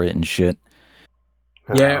Park over it and shit.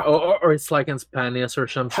 Yeah, Oh. or it's like in Spanish or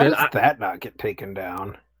some How shit. does that not get taken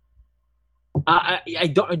down? I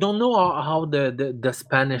don't know how the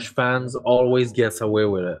Spanish fans always gets away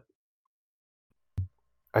with it.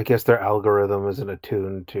 I guess their algorithm isn't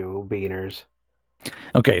attuned to beaners.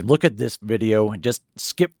 Okay, look at this video and just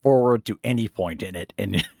skip forward to any point in it,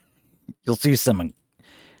 and you'll see some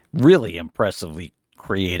really impressively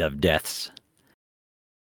creative deaths.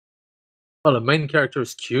 Well, the main character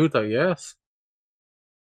is cute, I guess.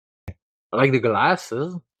 I like the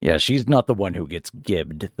glasses. Yeah, she's not the one who gets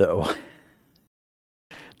gibbed, though.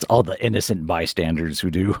 It's all the innocent bystanders who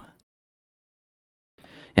do.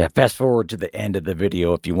 Yeah, fast forward to the end of the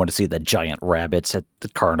video if you want to see the giant rabbits at the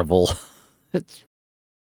carnival. It's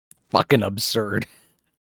fucking absurd.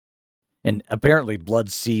 And apparently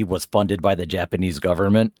Blood Sea was funded by the Japanese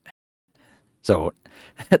government. So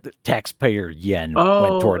the taxpayer yen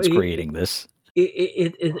went towards creating this.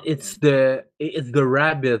 It's the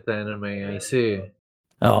rabbit anime. I see.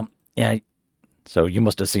 Yeah. So you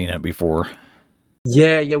must have seen it before.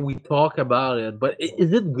 Yeah, we talk about it, but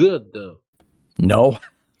is it good though? No.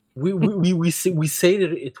 We say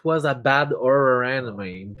that it was a bad horror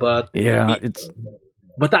anime, but Yeah,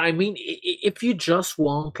 But I mean, if you just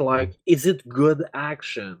want like, is it good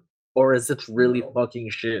action or is it really fucking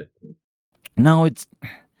shit? no, it's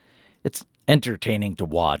entertaining to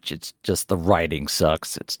watch. It's just the writing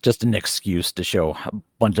sucks. It's just an excuse to show a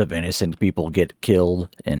bunch of innocent people get killed.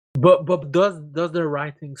 And But does the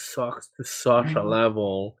writing sucks to such a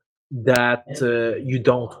level that you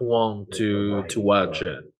don't want to watch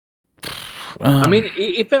it? I mean,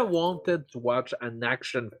 if I wanted to watch an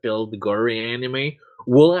action-filled gory anime,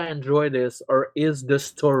 will I enjoy this, or is the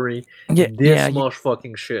story much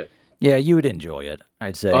fucking shit? Yeah, you would enjoy it,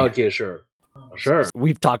 I'd say. Okay, sure.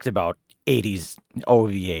 We've talked about 80s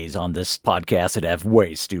OVAs on this podcast that have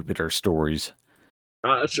way stupider stories.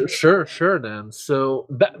 Sure then. So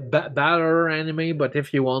bad horror anime, but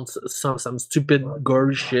if you want some stupid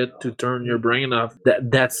gory shit to turn your brain off,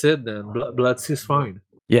 that's it then. Blood Sea is fine.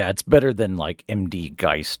 Yeah, it's better than like MD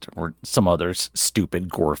Geist or some other stupid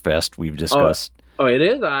gore fest we've discussed. Oh, it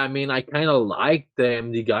is. I mean, I kind of liked the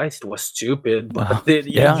MD Geist. Was stupid, but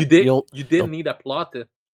you didn't need a plot.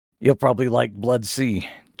 You'll probably like Blood Sea.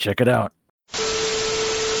 Check it out.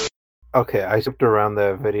 Okay, I skipped around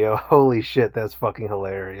that video. Holy shit, that's fucking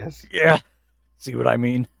hilarious. Yeah. See what I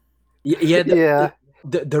mean? Yeah.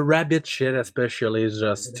 The rabbit shit especially is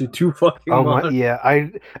just too fucking much. My, yeah,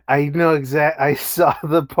 I know I saw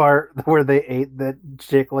the part where they ate that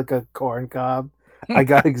chick like a corn cob. I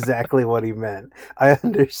got exactly what he meant. I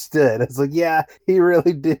understood. It's like, yeah, he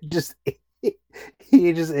really did he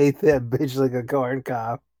just ate that bitch like a corn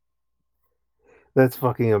cob. That's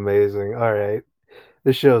fucking amazing. All right.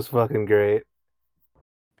 This show's fucking great.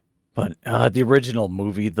 But the original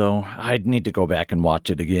movie, though, I'd need to go back and watch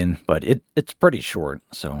it again. But it's pretty short,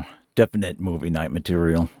 so definite movie night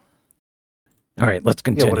material. All right, let's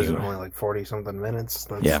continue. Yeah, what is it? Only like 40-something minutes?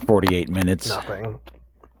 That's 48 minutes. Nothing.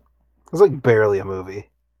 It's like barely a movie.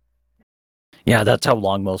 Yeah, that's how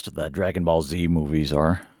long most of the Dragon Ball Z movies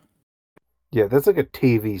are. Yeah, that's like a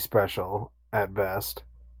TV special at best.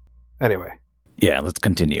 Anyway. Yeah, let's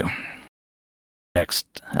continue.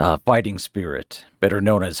 Next, Fighting Spirit, better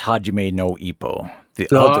known as Hajime no Ippo, the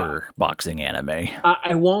So other boxing anime.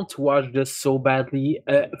 I want to watch this so badly.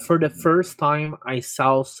 For the first time, I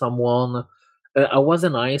saw someone. I was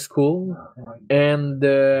in high school, and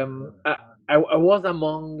I was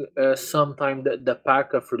among sometime the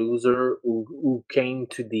pack of loser who came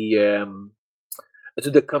to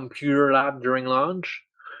the computer lab during lunch,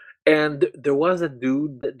 and there was a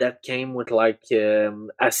dude that came with like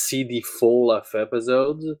a CD full of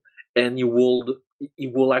episodes, and you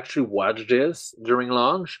will actually watch this during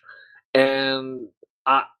lunch, and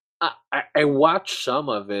I watched some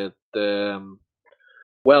of it.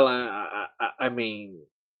 Well, I mean,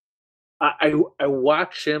 I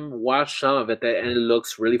watched him watch some of it, and it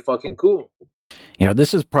looks really fucking cool.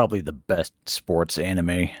 This is probably the best sports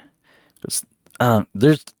anime.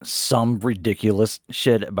 There's some ridiculous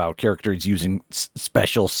shit about characters using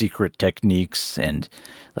special secret techniques and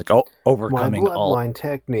like My overcoming all bloodline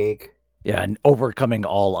technique. and overcoming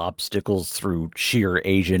all obstacles through sheer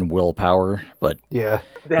Asian willpower. But Yeah,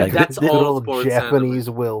 like That's good all old sports Japanese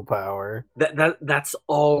anime. willpower. That's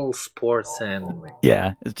all sports anime.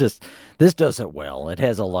 yeah, it's just this does it well. It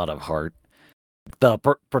has a lot of heart. The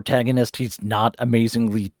protagonist, he's not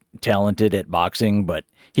amazingly talented at boxing, but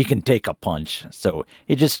he can take a punch. So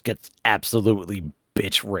he just gets absolutely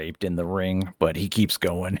bitch raped in the ring, but he keeps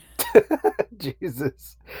going.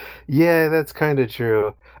 Jesus. Yeah, that's kind of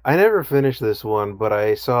true. I never finished this one, but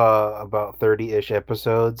I saw about 30-ish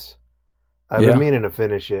episodes. I've been Yeah. meaning to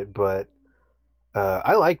finish it, but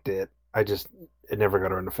I liked it. I never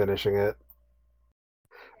got around to finishing it.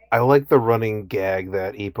 I like the running gag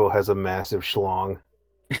that Ippo has a massive schlong,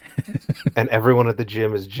 and everyone at the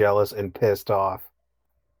gym is jealous and pissed off.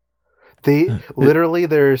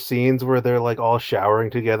 There are scenes where they're like all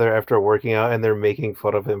showering together after working out, and they're making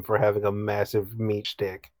fun of him for having a massive meat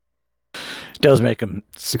stick Does make him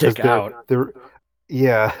because stick out.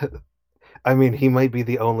 yeah. I mean, he might be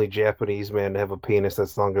the only Japanese man to have a penis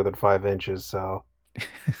that's longer than 5 inches. So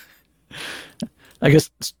I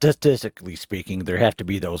guess statistically speaking, there have to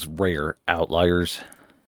be those rare outliers.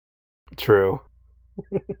 true.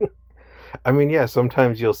 I mean, yeah.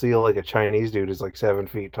 Sometimes you'll see like a Chinese dude is like 7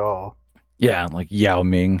 feet tall. Yeah, like Yao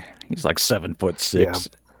Ming. He's like 7'6". Yeah,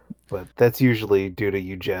 but that's usually due to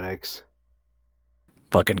eugenics.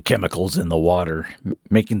 Fucking chemicals in the water,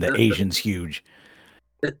 making the Asians huge.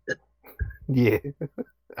 Yeah.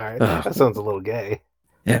 All right. Ugh. That sounds a little gay.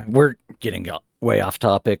 Yeah, we're getting way off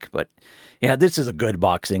topic, but yeah, this is a good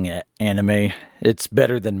boxing anime. It's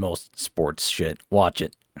better than most sports shit. Watch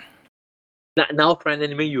it. Now, for an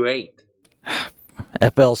anime you hate.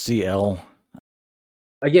 FLCL,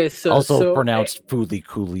 I guess so. also pronounced Fooly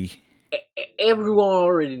Cooley. Everyone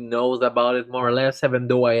already knows about it more or less, even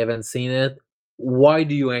though I haven't seen it. Why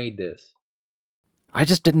do you hate this? I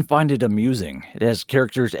just didn't find it amusing. It has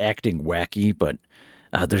characters acting wacky, but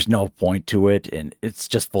there's no point to it, and it's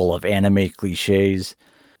just full of anime cliches.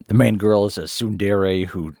 The main girl is a tsundere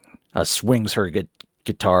who swings her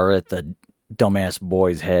guitar at the dumbass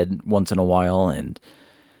boy's head once in a while, and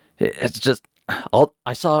it's just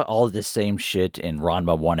I saw all the same shit in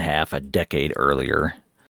Ranma 1/2 a decade earlier.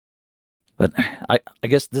 But I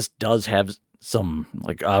guess this does have some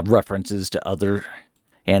like references to other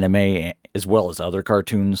anime as well as other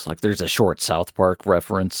cartoons. Like there's a short South Park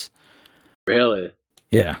reference. Really?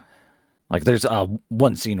 Yeah. Like there's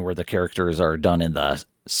one scene where the characters are done in the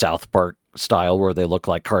South Park style where they look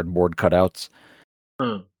like cardboard cutouts.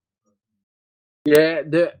 Yeah,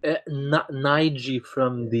 the Naiji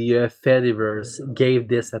from the Fediverse gave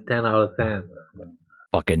this a 10 out of 10.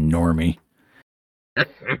 Fucking normie.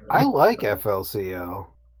 I like FLCL.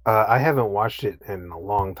 I haven't watched it in a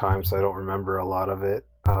long time, so I don't remember a lot of it.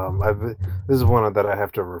 This is one that I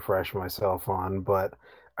have to refresh myself on, but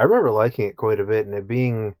I remember liking it quite a bit,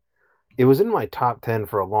 and it was in my top 10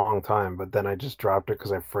 for a long time, but then I just dropped it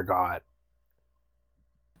because I forgot.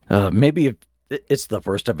 Maybe if it's the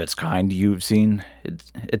first of its kind you've seen,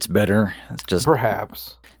 it's better. It's just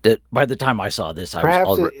Perhaps. that by the time I saw this, I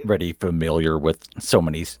was already familiar with so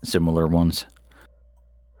many similar ones.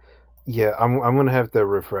 Yeah, I'm gonna have to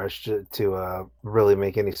refresh to really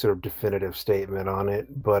make any sort of definitive statement on it,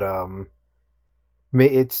 but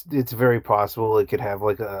it's very possible it could have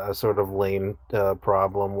like a sort of lane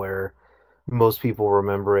problem where most people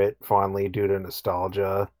remember it fondly due to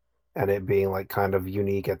nostalgia and it being like kind of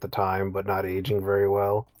unique at the time, but not aging very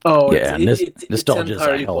well. Oh, Yeah, nostalgia is a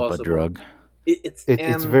entirely hell of a possible. drug. It's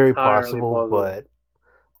It's very entirely possible, but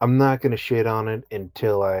I'm not gonna shit on it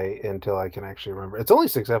until I can actually remember. It's only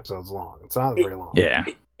 6 episodes long. It's not very long. Yeah.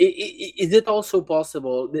 Is it also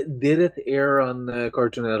possible? Did it air on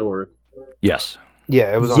Cartoon Network? Yes.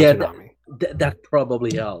 Yeah, it was on Yeah, Toonami. that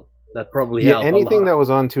probably helped. That probably Yeah, helped a anything lot. that was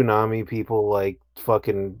on Toonami, people like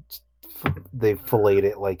fucking they fillate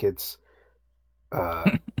it like it's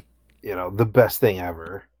the best thing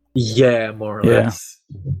ever. Yeah, more or Yeah. less.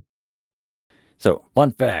 So,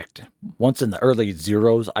 fun fact, once in the early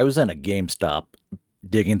zeros, I was in a GameStop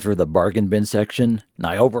digging through the bargain bin section, and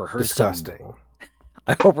I overheard Disgusting.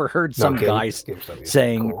 some guys GameStop used to be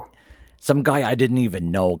saying, cool. some guy I didn't even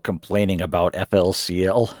know complaining about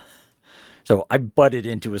FLCL. So I butted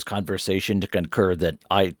into his conversation to concur that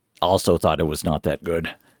I also thought it was not that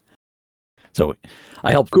good. So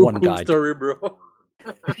I helped Cool, one cool guy. story, bro.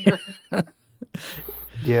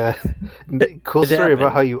 Yeah. Cool It story about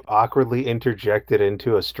happened. how you awkwardly interjected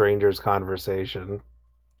into a stranger's conversation.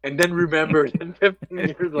 And then remembered, and 15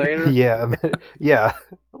 years later, Yeah. Yeah.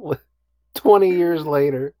 20 years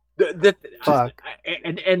later. that Fuck.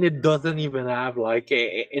 and it doesn't even have like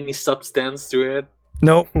any substance to it.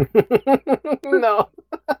 Nope. No.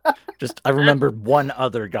 Just I remembered one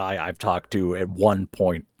other guy I've talked to at one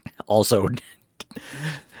point also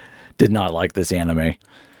did not like this anime.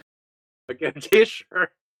 Okay, sure.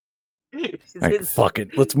 Right, fuck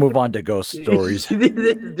it. Let's move on to ghost stories.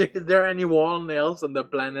 Is there anyone else on the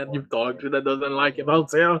planet you've talked to that doesn't like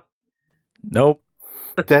FLCL? Nope.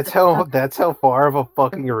 That's how far of a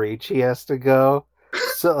fucking reach he has to go.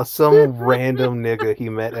 So, some random nigga he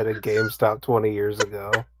met at a GameStop 20 years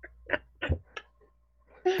ago.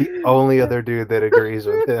 The only other dude that agrees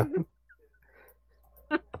with him.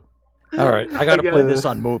 All right, I gotta play this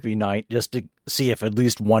on movie night just to see if at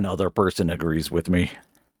least one other person agrees with me.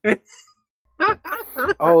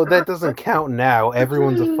 Oh, that doesn't count now.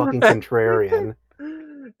 Everyone's a fucking contrarian.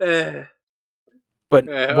 But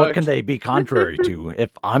what can they be contrary to if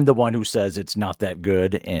I'm the one who says it's not that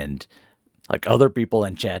good and like other people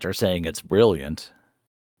in chat are saying it's brilliant?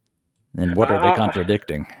 Then what are they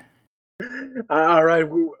contradicting? All right,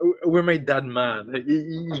 we made that mad.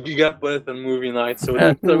 You got put it on movie night, so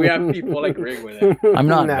we have people agreeing with it. I'm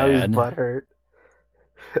not now mad. He's butthurt.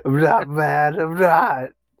 I'm not mad. I'm not.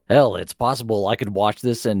 Hell, it's possible I could watch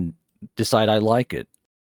this and decide I like it.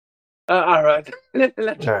 All right,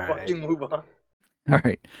 let's All fucking move on. All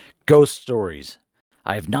right, ghost stories.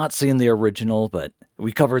 I have not seen the original, but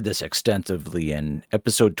we covered this extensively in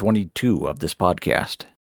episode 22 of this podcast.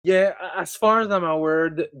 Yeah, as far as I'm aware,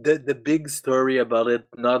 the big story about it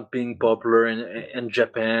not being popular in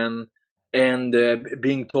Japan and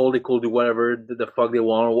being told they could do whatever the fuck they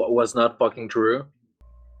want was not fucking true.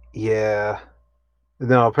 Yeah.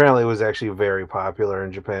 No, apparently it was actually very popular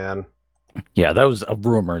in Japan. Yeah, that was a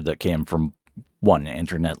rumor that came from one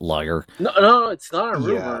internet liar. No, it's not a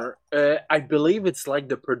rumor. I believe it's like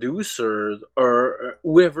the producers or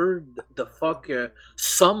whoever the fuck,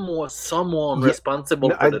 someone responsible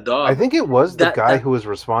for the dub. I think it was the guy who was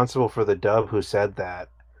responsible for the dub who said that.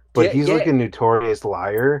 But he's like a notorious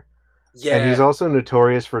liar. Yeah. And he's also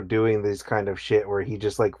notorious for doing this kind of shit where he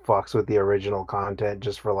just like fucks with the original content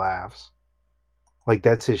just for laughs. Like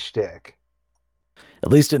that's his shtick. At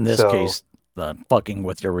least in this case, the fucking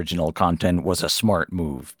with the original content was a smart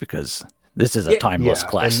move because this is a timeless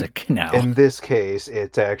classic now. In this case,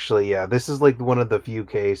 it's actually, this is like one of the few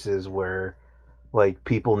cases where like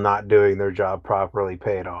people not doing their job properly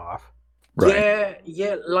paid off. Right.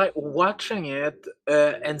 Yeah, like watching it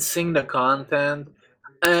and seeing the content,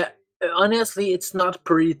 honestly, it's not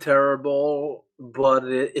pretty terrible, but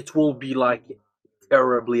it will be like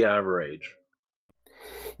terribly average.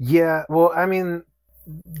 Yeah, well, I mean,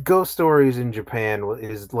 ghost stories in Japan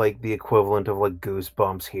is like the equivalent of like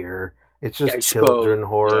Goosebumps here. It's just children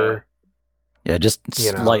horror. Yeah, just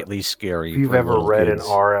slightly scary. If you've ever read kids.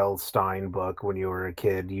 an R.L. Stein book when you were a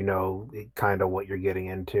kid, you know kind of what you're getting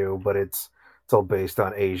into, but it's all based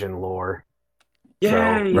on Asian lore.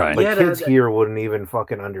 Yeah, so, right. Like kids here wouldn't even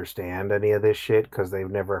fucking understand any of this shit because they've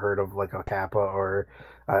never heard of like a kappa or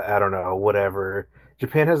I don't know, whatever.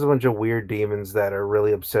 Japan has a bunch of weird demons that are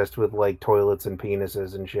really obsessed with like toilets and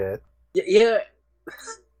penises and shit. Yeah.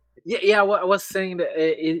 I was saying that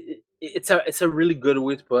it's a really good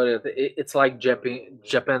way to put it. It's like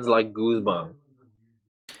Japan's like Goosebumps.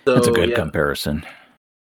 So, that's a good comparison.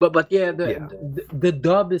 But the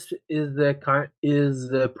dub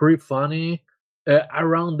is pretty funny.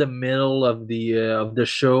 Around the middle of the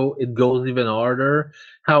show, it goes even harder.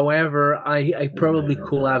 However, I probably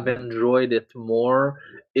could have enjoyed it more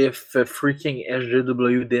if freaking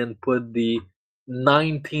SJW didn't put the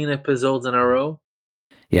 19 episodes in a row.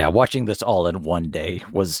 Yeah, watching this all in one day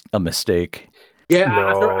was a mistake. Yeah,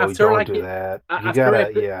 no, after don't do that.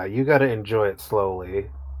 You gotta enjoy it slowly.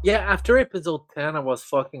 Yeah, after episode 10, I was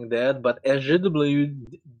fucking dead. But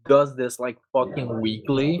SJW does this like fucking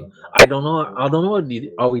weekly. I don't know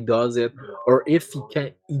how he does it, or if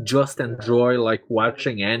he just enjoy like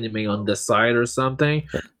watching anime on the side or something.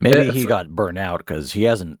 Maybe he For, got burnt out because he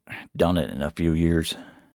hasn't done it in a few years.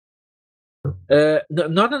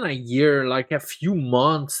 not in a year, like a few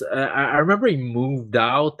months. I remember he moved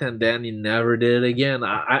out and then he never did it again.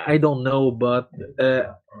 I don't know, but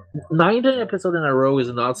 19 episodes in a row is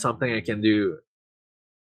not something I can do.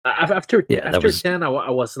 Yeah, that After was 10, I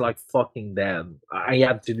was like fucking dead. I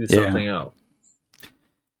had to do yeah, something else.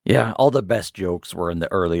 yeah. All the best jokes were in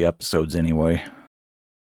the early episodes anyway.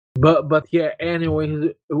 But yeah,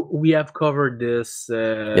 anyway, we have covered this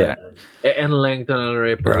Yeah, in length on another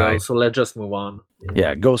episode, right. so let's just move on.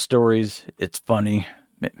 Yeah, Ghost Stories. It's funny.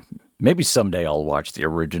 Maybe someday I'll watch the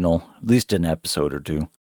original, at least an episode or two.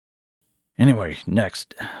 Anyway,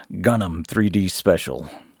 next, Gundam 3D Special.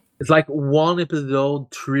 It's like one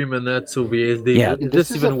episode, 3 minutes. So is Yeah,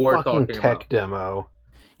 This is even a worth fucking talking tech about? demo.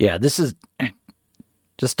 Yeah, this is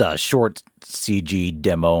just a short CG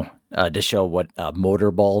demo to show what a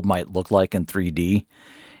motorball might look like in 3D.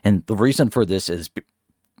 And the reason for this is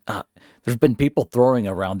there's been people throwing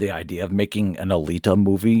around the idea of making an Alita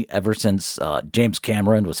movie ever since James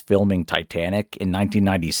Cameron was filming Titanic in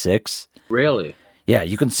 1996. Really? Yeah,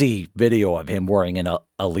 you can see video of him wearing an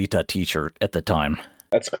Alita t-shirt at the time.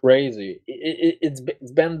 That's crazy. It's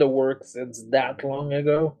been the work since that long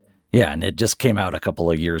ago. Yeah, and it just came out a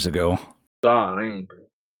couple of years ago. Dang.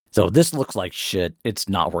 So this looks like shit. It's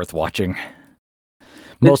not worth watching.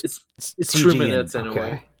 Most It's CG 3 minutes in, anyway.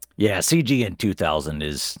 Okay. yeah, CG in 2000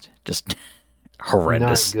 is just Not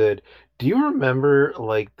horrendous. good. Do you remember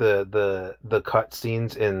like the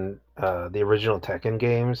cutscenes in the original Tekken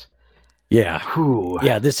games? Yeah, Whew.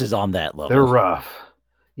 yeah, this is on that level. They're rough.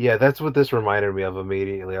 Yeah, that's what this reminded me of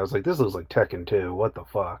immediately. I was like, this looks like Tekken 2. What the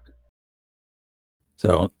fuck?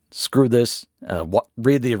 So screw this.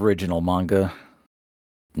 Read the original manga.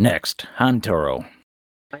 Next, Hantaro.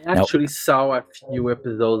 I actually saw a few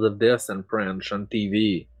episodes of this in French on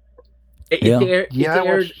TV. Yeah. Yeah, I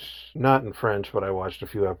aired. watched not in French, but I watched a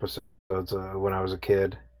few episodes when I was a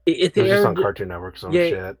kid. It It was just on aired. Cartoon Network, some Yeah,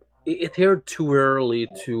 shit. it aired too early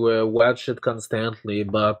to watch it constantly,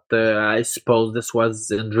 but I suppose this was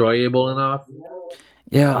enjoyable enough.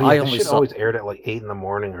 Yeah, Oh, yeah, I this only shit saw always aired at like 8 in the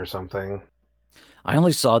morning or something. I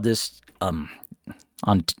only saw this on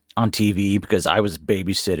TV because I was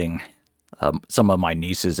babysitting some of my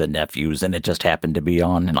nieces and nephews, and it just happened to be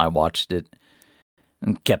on, and I watched it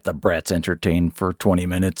and kept the brats entertained for 20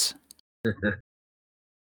 minutes.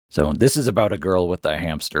 So this is about a girl with a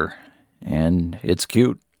hamster, and it's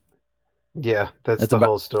cute. Yeah, that's That's the about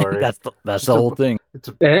whole story. that's the Just whole thing. It's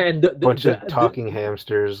a And bunch of talking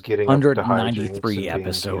hamsters getting up to hijinks and 193 being cute.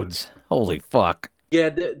 episodes. Holy fuck. yeah,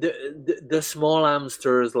 the small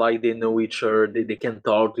hamsters, like, they know each other, they can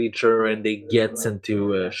talk to each other, and they get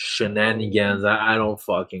into shenanigans. I don't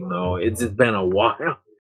fucking know. It's been a while.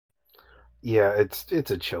 Yeah, it's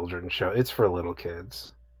a children's show. It's for little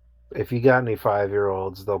kids. If you got any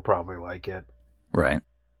 5-year-olds, they'll probably like it. Right.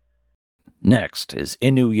 Next is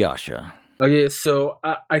Inuyasha. Okay, so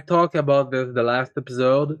I talked about this the last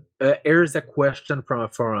episode. Here's a question from a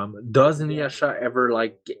forum: does Inuyasha ever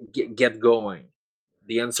like get going?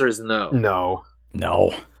 The answer is no. No.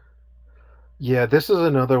 No. Yeah, this is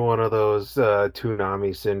another one of those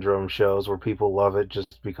Toonami syndrome shows where people love it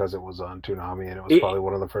just because it was on Toonami, and it was probably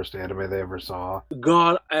one of the first anime they ever saw.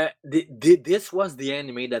 God, this was the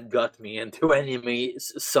anime that got me into anime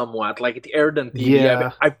somewhat. Like, it aired on TV.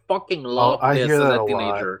 Yeah. I fucking loved I this hear as that a a lot.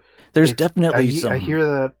 teenager. There's definitely some I hear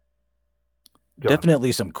that. Go on.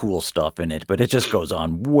 definitely some cool stuff in it, but it just goes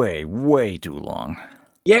on way, way too long.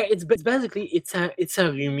 Yeah, it's basically it's a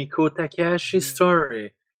Rumiko Takahashi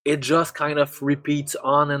story. It just kind of repeats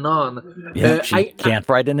on and on. Yeah, she can't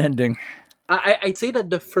write an ending. I'd say that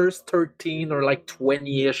the first 13 or like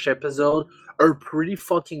 20-ish episodes are pretty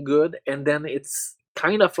fucking good, and then it's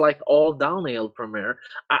kind of like all downhill from there.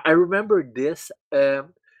 I remember this.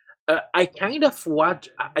 I kind of watched.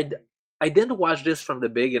 I didn't watch this from the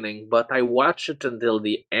beginning, but I watched it until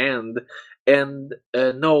the end. And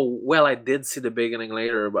no, well, I did see the beginning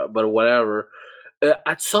later, but whatever.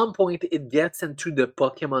 At some point, it gets into the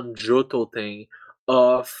Pokemon Johto thing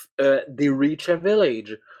of they reach a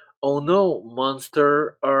village. Oh no,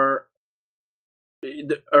 monster are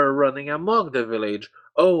running amok the village.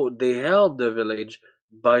 Oh, they help the village.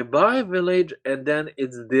 Bye bye village, and then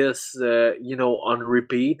it's this, on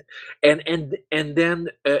repeat, and then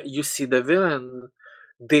you see the villain.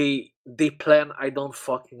 They plan. I don't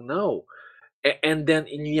fucking know, and then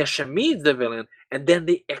Inuyasha meets the villain, and then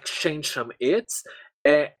they exchange some hits,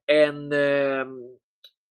 uh, and um,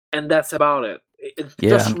 and that's about it. It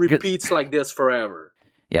just repeats like this forever.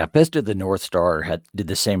 Yeah, Best of the North Star did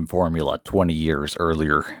the same formula 20 years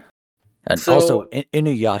earlier. And So- also,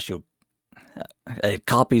 Inuyasha it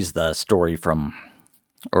copies the story from,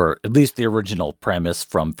 or at least the original premise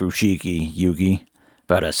from Fushigi Yugi,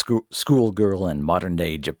 about a schoolgirl in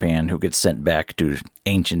modern-day Japan who gets sent back to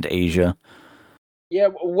ancient Asia. Yeah,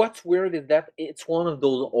 what's weird is that it's one of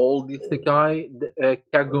those old isekai,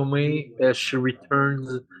 Kagome. She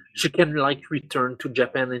returns. She can like return to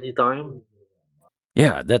Japan anytime.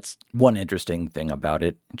 Yeah, that's one interesting thing about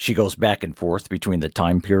it. She goes back and forth between the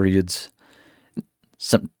time periods,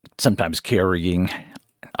 sometimes carrying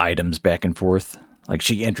items back and forth. Like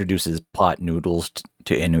she introduces pot noodles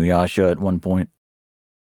to Inuyasha at one point.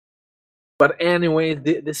 But anyway,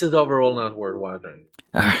 this is overall not worth watching.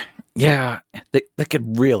 Yeah, that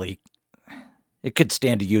could really, it could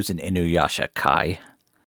stand to use an Inuyasha Kai.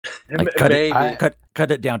 Like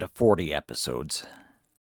cut it down to 40 episodes.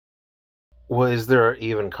 Well, is there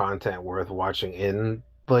even content worth watching in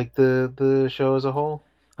like the show as a whole?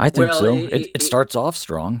 I think so. It starts off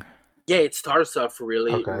strong. Yeah, it starts off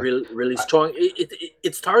really strong.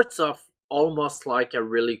 It starts off almost like a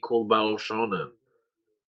really cool battle shonen.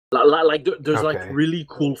 Like there's like really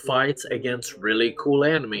cool fights against really cool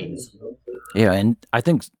enemies. Yeah, and I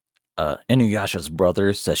think Inuyasha's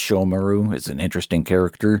brother Sesshomaru is an interesting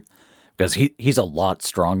character because he's a lot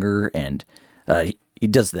stronger, and he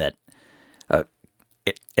does that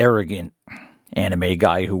arrogant anime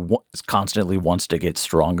guy who constantly wants to get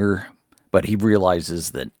stronger, but he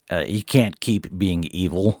realizes that he can't keep being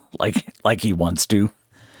evil like he wants to.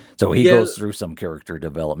 So he goes through some character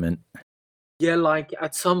development. Yeah, like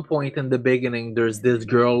at some point in the beginning, there's this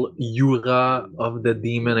girl, Yura of the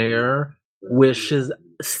Demon Hair, which is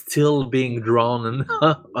still being drawn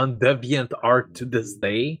on Deviant Art to this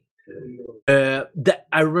day. I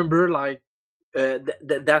remember, like,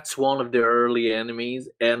 that's one of the early enemies,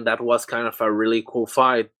 and that was kind of a really cool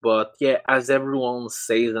fight. But yeah, as everyone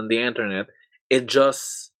says on the internet, it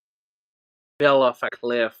just fell off a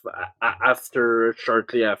cliff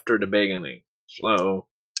shortly after the beginning. So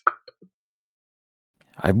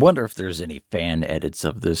I wonder if there's any fan edits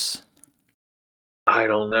of this. I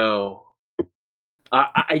don't know.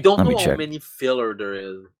 I don't know how many filler there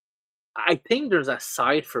is. I think there's a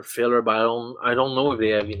site for filler, but I don't know if they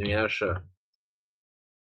have Inuyasha.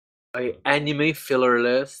 Anime filler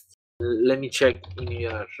list. Let me check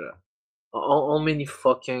Inuyasha. How many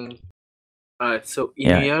fucking? Alright, so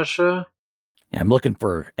Inuyasha. Yeah, I'm looking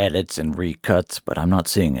for edits and recuts, but I'm not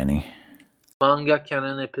seeing any. Manga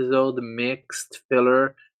canon episode mixed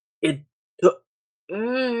filler. It's the.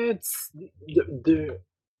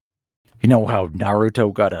 You know how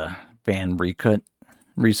Naruto got a fan recut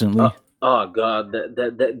recently? Oh god,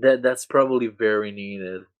 that's probably very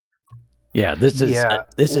needed. Yeah, this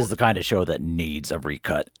is the kind of show that needs a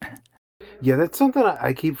recut. Yeah, that's something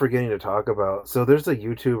I keep forgetting to talk about. So there's a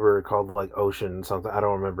YouTuber called like Ocean something. I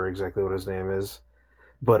don't remember exactly what his name is,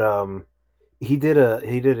 but he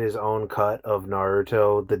did his own cut of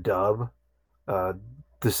Naruto, the dub.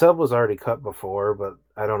 The sub was already cut before, but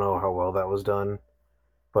I don't know how well that was done.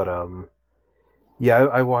 But yeah,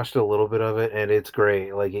 I watched a little bit of it, and it's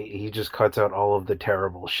great. Like he just cuts out all of the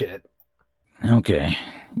terrible shit. Okay.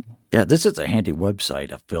 Yeah, this is a handy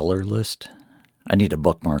website, a filler list. I need to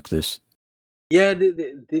bookmark this. Yeah,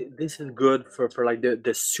 this is good for like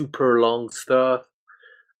the super long stuff.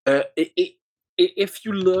 If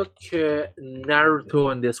you look Naruto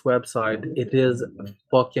on this website, it is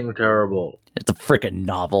fucking terrible. It's a freaking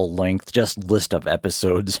novel length, just list of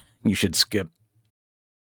episodes you should skip.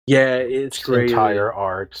 Yeah, it's great. Entire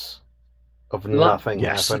arcs of nothing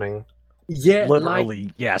happening. Yeah,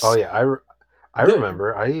 literally, yes. Oh yeah, I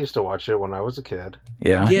remember. I used to watch it when I was a kid.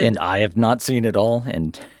 Yeah, and I have not seen it all,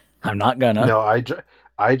 and I'm not gonna. No, I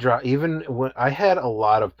even when I had a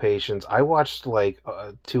lot of patience. I watched like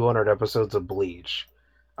 200 episodes of Bleach.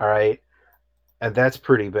 All right, and that's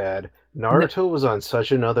pretty bad. Naruto was on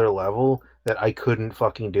such another level that I couldn't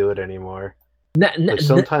fucking do it anymore. Like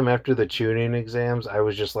sometime after the Chunin exams, I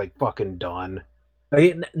was just like fucking done.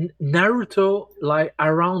 Naruto, like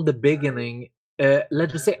around the beginning,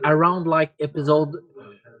 let's just say around like episode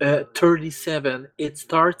 37, it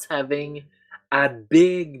starts having a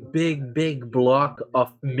big block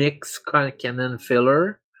of mixed canon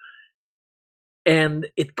filler, and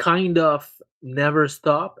it kind of never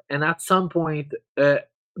stop. And at some point,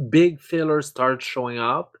 big filler starts showing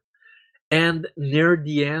up, and near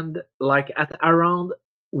the end, like at around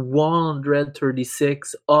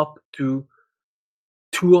 136 up to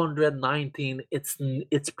 219.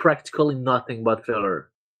 It's practically nothing but filler.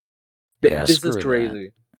 Yeah, This is screw that.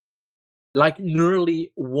 crazy. Like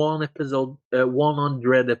nearly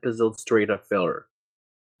 100 episodes straight of filler.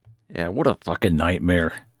 Yeah, what a fucking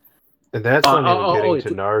nightmare. And that's not even getting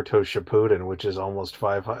it's- to Naruto Shippuden, which is almost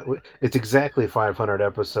 500. It's exactly 500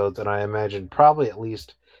 episodes, and I imagine probably at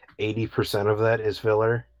least 80% of that is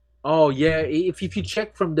filler. Oh yeah, if you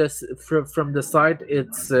check from this from the site,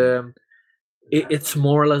 it's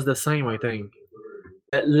more or less the same, I think.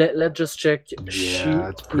 Let's just check. Yeah,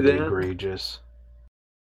 it's pretty Shippuden. egregious.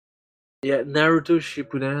 Yeah, Naruto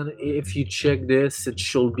Shippuden. If you check this, it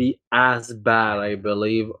should be as bad, I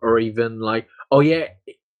believe, or even like. Oh yeah,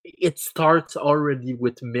 it starts already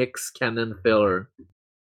with mixed canon filler,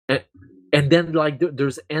 and then like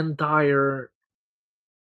there's entire.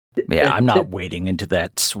 Yeah, I'm not wading into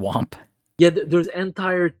that swamp. Yeah, there's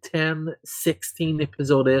entire 10, 16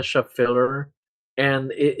 episode-ish of filler,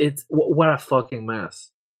 and it's what a fucking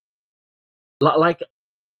mess. Like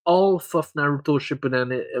all of Naruto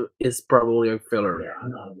Shippuden is probably a filler.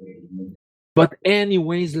 But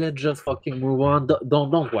anyways, let's just fucking move on.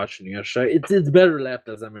 Don't watch Nuyasha. It's better left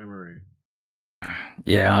as a memory.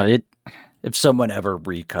 Yeah, if someone ever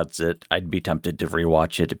recuts it, I'd be tempted to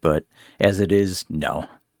rewatch it, but as it is, no.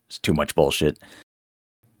 It's too much bullshit.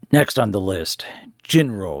 Next on the list,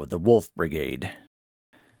 Jinro, the Wolf Brigade.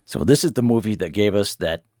 So this is the movie that gave us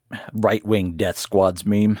that right-wing Death Squads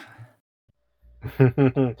meme.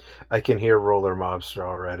 I can hear Roller Mobster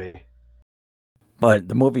already. But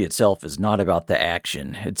the movie itself is not about the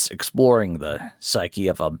action. It's exploring the psyche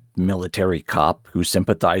of a military cop who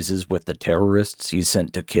sympathizes with the terrorists he's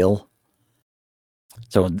sent to kill.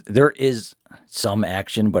 So there is some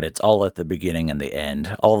action, but it's all at the beginning and the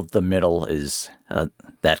end. All of the middle is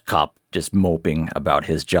that cop just moping about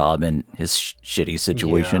his job and his shitty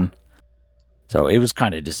situation. Yeah. So it was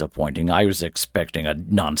kind of disappointing. I was expecting a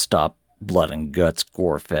nonstop blood and guts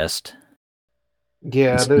gore fest.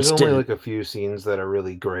 Yeah, there's only like a few scenes that are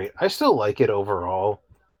really great. I still like it overall.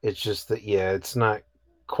 It's just that, yeah, it's not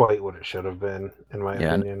quite what it should have been, in my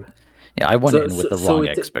opinion. Yeah, I went in with the wrong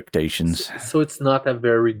expectations. So it's not a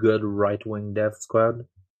very good right-wing Death Squad?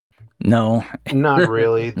 No. Not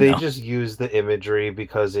really. They just use the imagery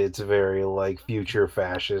because it's very, like, future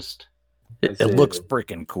fascist. It looks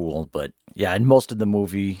freaking cool, but yeah, in most of the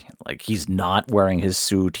movie, like, he's not wearing his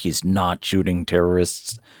suit, he's not shooting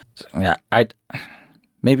terrorists. Yeah,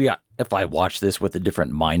 if I watch this with a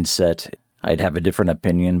different mindset, I'd have a different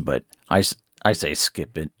opinion, but I say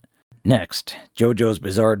skip it. Next, JoJo's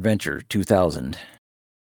Bizarre Adventure 2000.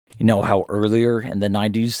 You know how earlier in the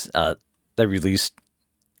 90s, they released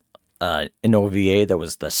an OVA that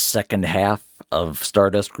was the second half of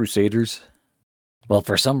Stardust Crusaders? Well,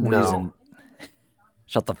 for some reason...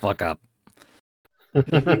 Shut the fuck up.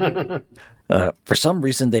 For some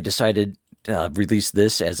reason, they decided to release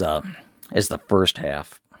this as the first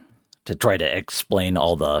half to try to explain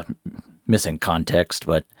all the missing context,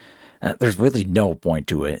 but there's really no point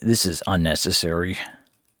to it. This is unnecessary.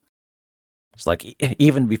 It's like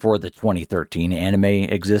even before the 2013 anime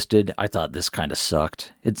existed, I thought this kind of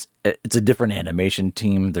sucked. It's a different animation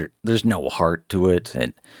team. There's no heart to it,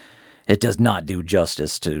 and it does not do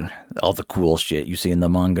justice to all the cool shit you see in the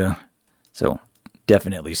manga. So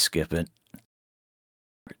definitely skip it.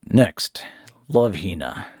 Next, Love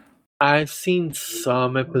Hina. I've seen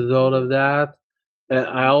some episode of that.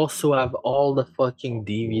 I also have all the fucking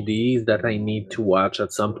DVDs that I need to watch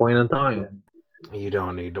at some point in time. You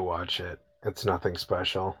don't need to watch it. It's nothing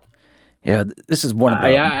special. Yeah, this is one of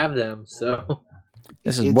the... I have them, so...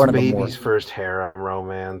 This is one of the baby's first harem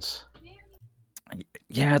romance.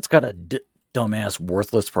 Yeah, it's got a dumbass,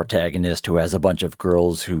 worthless protagonist who has a bunch of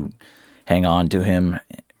girls who hang on to him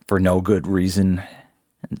for no good reason.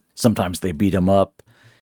 And sometimes they beat him up.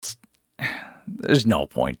 There's no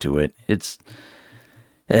point to it. It's...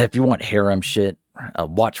 If you want harem shit,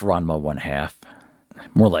 watch Ranma 1/2.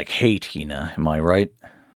 More like hate Hina, am I right?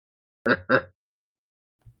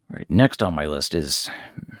 Right, next on my list is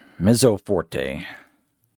Mezzo Forte.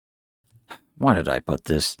 Why did I put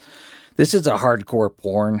this? This is a hardcore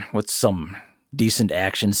porn with some decent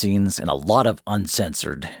action scenes and a lot of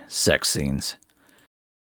uncensored sex scenes.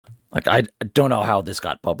 Like, I don't know how this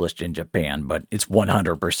got published in Japan, but it's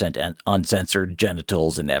 100% uncensored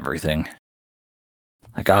genitals and everything.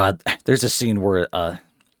 Like, there's a scene where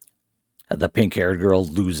the pink-haired girl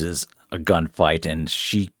loses a gunfight and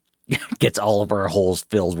she gets all of her holes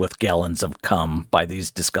filled with gallons of cum by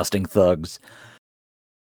these disgusting thugs.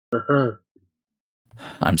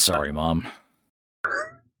 I'm sorry, Mom.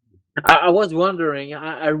 I was wondering,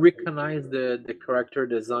 I recognize the character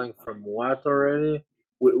design from what already?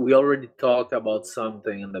 we already talked about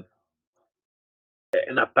something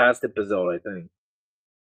in a past episode. I think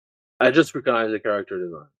I just recognized the character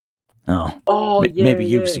design. Oh, Oh yeah, maybe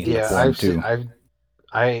you've yeah. seen the Yeah, form too.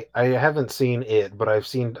 I haven't seen it, but I've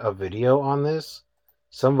seen a video on this.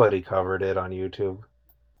 Somebody covered it on YouTube.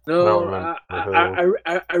 I don't No, remember who.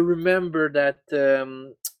 I remember that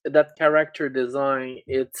that character design.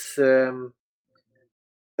 It's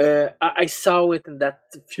I saw it in that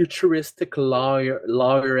futuristic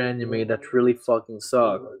lawyer anime that really fucking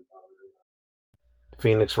sucked.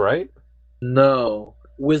 Phoenix Wright? No,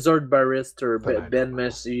 Wizard Barrister Then I Ben don't know.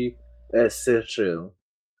 Messi Sechel.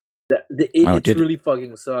 Oh, It's did really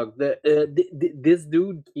fucking sucked. This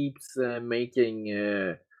dude keeps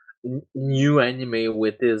making new anime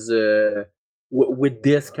with his with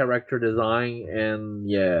this character design, and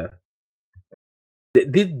yeah,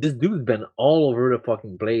 this dude's been all over the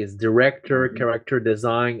fucking place. Director, character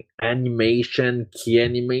design, animation, key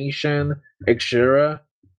animation, etc.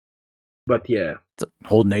 But yeah, it's a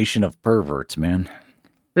whole nation of perverts, man.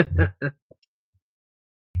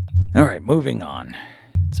 All right, moving on.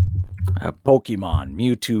 Pokemon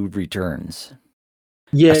Mewtwo Returns.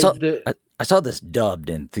 yeah, I saw the I saw this dubbed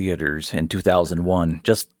in theaters in 2001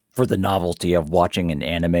 just for the novelty of watching an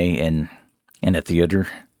anime in a theater.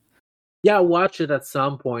 yeah, I watched it at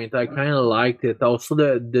some point. I kind of liked it. Also,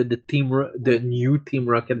 the new Team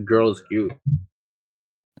Rocket girl is cute.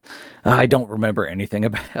 I don't remember anything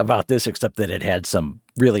about this except that it had some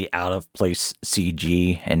really out of place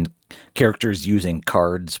CG and characters using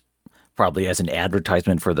cards, probably as an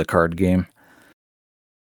advertisement for the card game.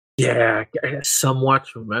 Yeah, I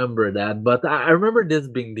somewhat remember that, but I remember this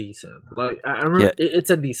being decent. Like I remember, Yeah, it's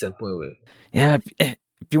a decent movie. yeah. If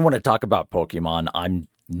you want to talk about Pokemon, I'm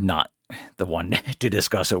not the one to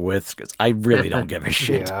discuss it with because I really don't give a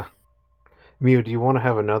shit. Yeah. Mew, do you want to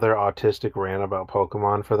have another autistic rant about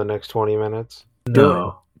Pokemon for the next 20 minutes?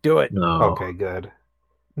 No, Do it. no. Okay, good.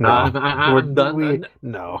 No. I'm done.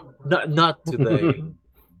 No. Not today.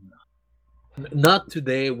 Not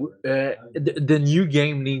today. The new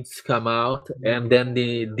game needs to come out, and then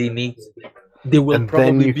they will And then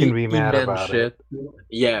probably you can be be mad immense about shit.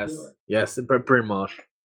 Yes, yes, pretty much.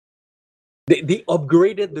 They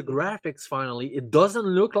upgraded the graphics finally. It doesn't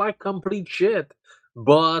look like complete shit,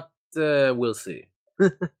 but we'll see.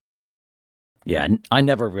 Yeah, I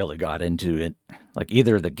never really got into it, like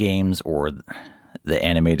either the games or the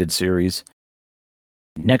animated series.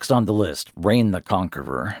 Next on the list, Reign the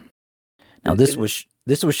Conqueror. Now this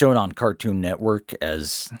was shown on Cartoon Network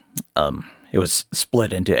as it was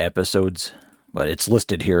split into episodes, but it's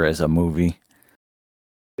listed here as a movie.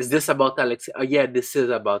 Is this about Alex? Yeah, this is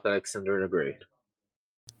about Alexander the Great.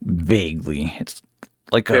 Vaguely, it's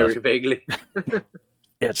like Very vaguely.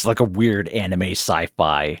 it's like a weird anime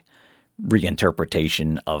sci-fi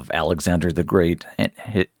reinterpretation of Alexander the Great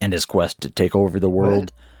and his quest to take over the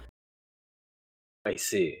world. I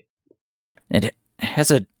see. And it has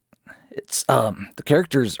the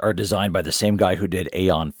characters are designed by the same guy who did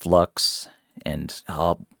Aeon Flux and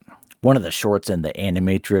one of the shorts in the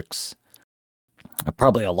Animatrix.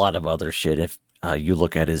 Probably a lot of other shit if you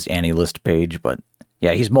look at his AniList page, but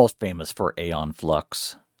yeah, he's most famous for Aeon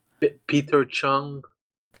Flux. Peter Chung.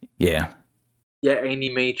 Yeah. Yeah,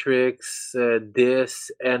 Animatrix, this,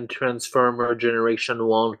 and Transformer Generation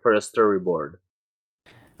 1 for a storyboard.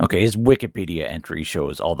 Okay, his Wikipedia entry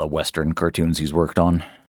shows all the Western cartoons he's worked on.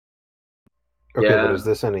 Okay, Yeah. but is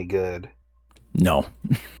this any good? No.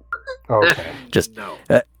 Okay. Just No.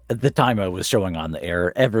 at the time I was showing on the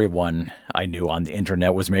air, everyone I knew on the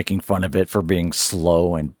internet was making fun of it for being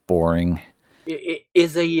slow and boring.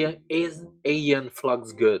 Is Aeon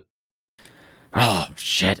Flux good? Oh,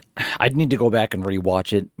 shit. I'd need to go back and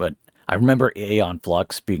rewatch it, but I remember Aeon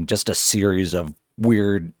Flux being just a series of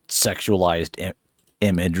weird sexualized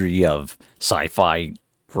imagery of sci-fi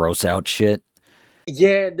gross out shit.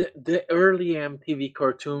 Yeah, the early MTV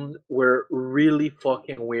cartoons were really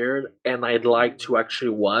fucking weird, and I'd like to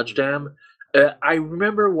actually watch them. I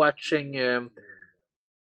remember watching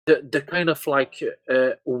the kind of like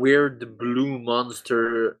weird blue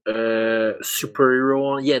monster superhero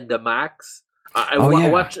one. Yeah, the Max. I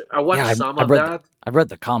watched some of that. I read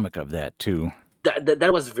the comic of that too.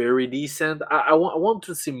 That was very decent. I want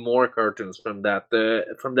to see more cartoons from that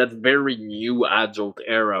very new adult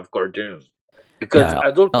era of cartoons, because Yeah,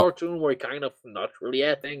 adult cartoons were kind of not really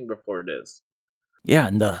a thing before this. Yeah,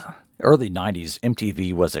 in the early 90s,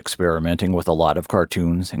 MTV was experimenting with a lot of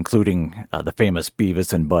cartoons, including the famous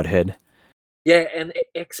Beavis and Butthead. Yeah, and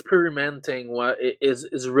experimenting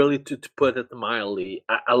is really, to put it mildly.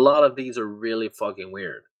 A lot of these are really fucking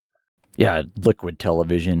weird. Yeah, Liquid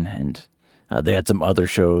Television and They had some other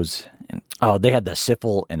shows. They had the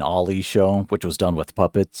Syphil and Ollie show, which was done with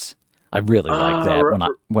puppets. I really liked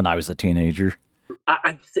that when I was a teenager.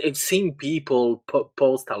 I've seen people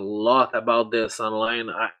post a lot about this online.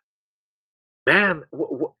 Did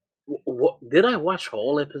I watch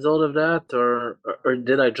whole episode of that, or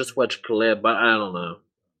did I just watch clip? But I don't know.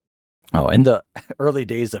 Oh, in the early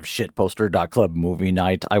days of shitposter.club movie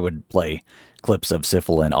night, I would play clips of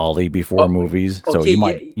Syphil and Ollie before movies. So Okay,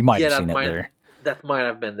 you might have seen it there. That might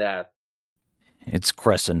have been that. It's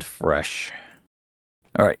Crescent Fresh.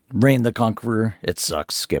 All right, Reign the Conqueror. It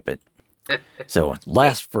sucks. Skip it. So,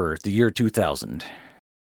 last for the year 2000.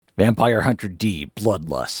 Vampire Hunter D,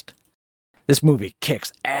 Bloodlust. This movie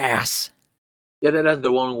kicks ass. Yeah, that's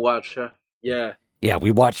the one we watched. Yeah. Yeah,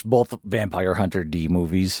 we watched both Vampire Hunter D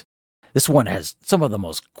movies. This one has some of the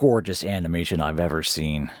most gorgeous animation I've ever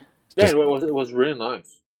seen. Yeah, it was really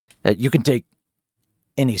nice. You can take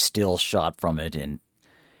any still shot from it, and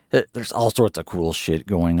there's all sorts of cool shit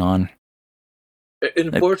going on.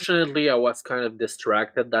 Unfortunately, I was kind of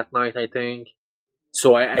distracted that night, I think.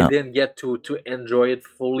 So I didn't get to enjoy it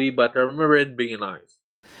fully, but I remember it being nice.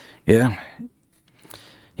 Yeah.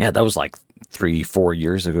 Yeah, that was like 3-4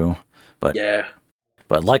 years ago. But yeah.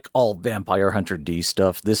 But like all Vampire Hunter D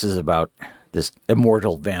stuff, this is about this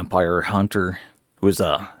immortal vampire hunter who is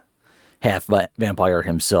a half vampire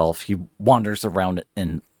himself. He wanders around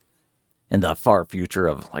in the far future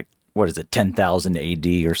of, like, what is it, 10,000 AD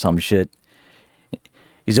or some shit.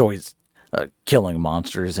 He's always killing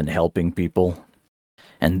monsters and helping people.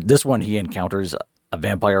 And this one, he encounters a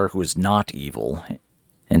vampire who is not evil.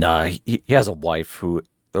 And he has a wife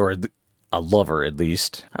or a lover at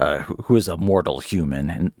least, who is a mortal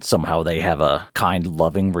human. And somehow they have a kind,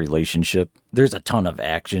 loving relationship. There's a ton of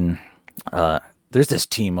action. There's this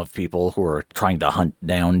team of people who are trying to hunt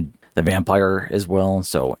down the vampire as well.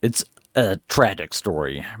 So it's a tragic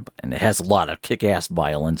story, and it has a lot of kick-ass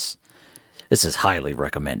violence. This is highly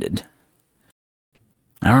recommended.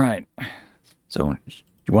 All right. So,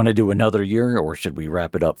 you want to do another year, or should we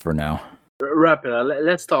wrap it up for now? Wrap it up.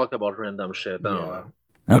 Let's talk about random shit. Yeah.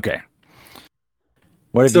 Okay.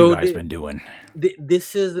 What have you guys been doing?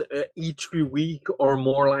 This is E3 week, or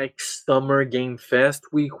more like Summer Game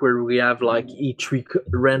Fest week, where we have like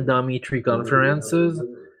random E3 conferences.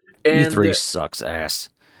 And E3 sucks ass.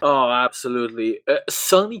 Oh, absolutely.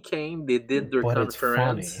 Sony came, they did their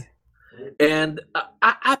conference. And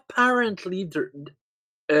apparently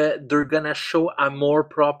they're gonna show a more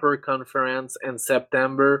proper conference in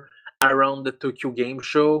September around the Tokyo Game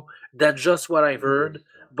Show. That's just what I've heard.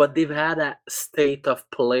 But they've had a State of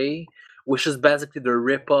Play, which is basically the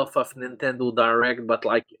ripoff of Nintendo Direct, but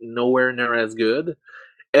like nowhere near as good.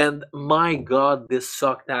 And my God, this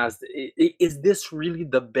sucked ass. Is this really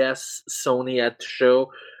the best Sony at the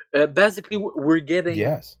show? Basically, we're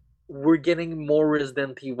getting more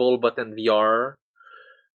Resident Evil, but in VR.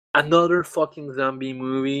 Another fucking zombie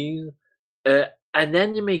movie. An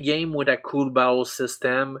anime game with a cool battle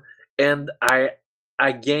system, and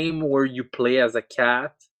a game where you play as a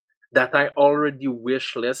cat that I already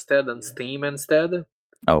wish listed on Steam instead.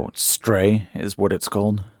 Oh, Stray is what it's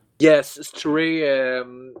called? Yes, Stray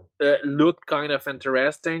looked kind of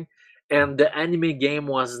interesting, and the anime game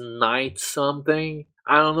was Night something.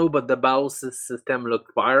 I don't know, but the battle system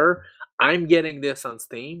looked fire. I'm getting this on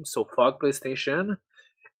Steam, so fuck PlayStation.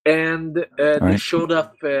 And they showed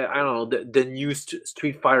up, I don't know, the new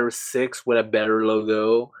Street Fighter 6 with a better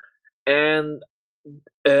logo. And,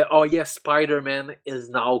 Spider-Man is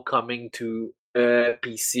now coming to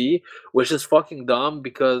PC, which is fucking dumb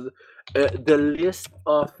because the list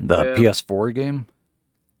of... The PS4 game?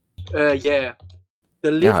 Yeah.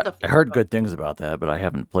 The list I heard good things about that, but I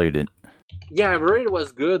haven't played it. Yeah, I heard it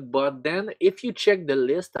was good, but then if you check the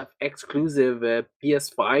list of exclusive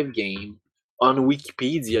PS5 game on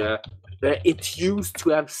Wikipedia, it used to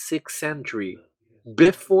have 6 entry.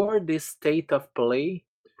 Before this State of Play,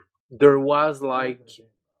 there was like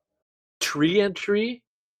 3 entry.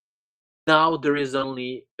 Now there is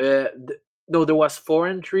only there was 4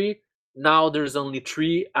 entry. Now there's only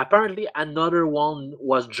 3. Apparently another one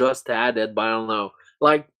was just added, but I don't know.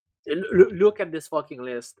 Like, look at this fucking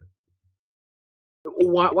list.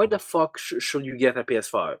 Why the fuck should you get a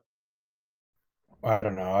PS5? I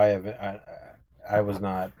don't know. I was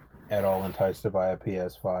not at all enticed to buy a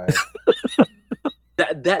PS5.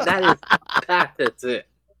 That's it.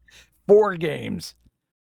 4 games.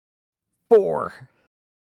 4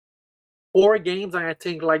 games. I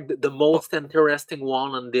think like the most interesting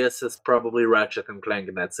one on this is probably Ratchet and Clank,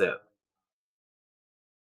 and that's it.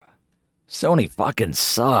 Sony fucking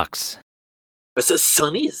sucks. But so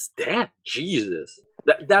Sony is dead. Jesus.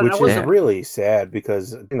 That Which was is a really sad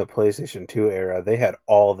because in the PlayStation 2 era, they had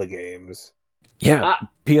all the games. Yeah, I, I,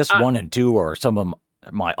 PS1 and 2 are some of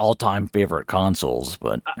my all-time favorite consoles,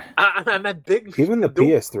 but I'm a big Even the though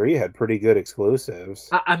PS3 had pretty good exclusives.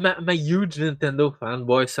 I'm a huge Nintendo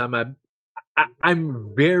fanboy, so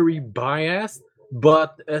I'm very biased.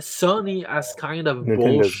 But Sony has kind of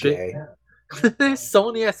Nintendo's bullshit. gay.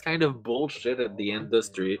 Sony has kind of bullshit at the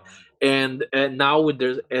industry, and now with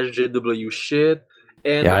their SJW shit,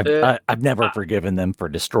 and yeah, I've never forgiven them for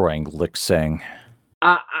destroying Lik Sing.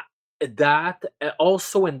 that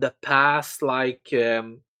also in the past, like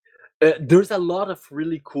there's a lot of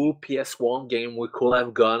really cool PS1 game we could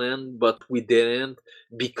have gotten, but we didn't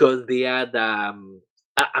because they had a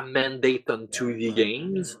mandate on 2D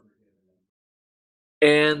games,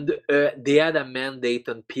 and they had a mandate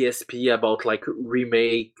on PSP about like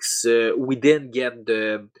remakes. We didn't get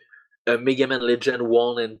the Mega Man Legend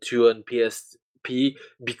 1 and 2 on PSP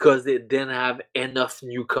because they didn't have enough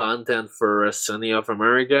new content for Sony of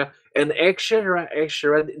America. And extra,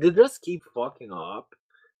 they just keep fucking up.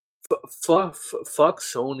 Fuck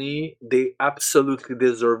Sony. They absolutely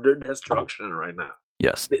deserve their destruction right now.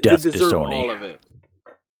 Yes, They death to deserve Sony. all of it.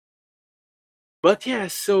 But yeah,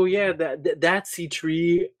 so yeah, that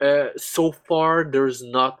C3. So far, there's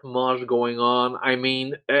not much going on. I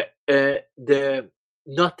mean, the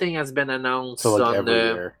nothing has been So announced like every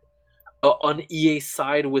year. on EA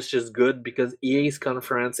side, which is good because EA's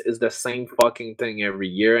conference is the same fucking thing every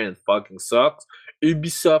year and it fucking sucks.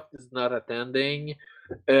 Ubisoft is not attending.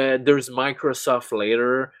 There's Microsoft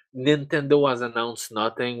later. Nintendo has announced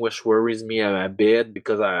nothing, which worries me a bit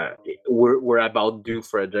because we're about due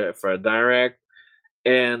for a direct,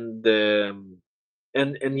 and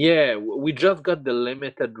and yeah, we just got the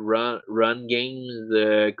limited run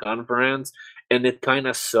games conference, and it kind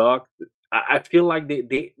of sucked. I feel like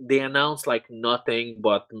they announced like nothing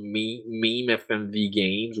but meme FMV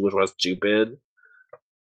games, which was stupid.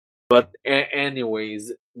 But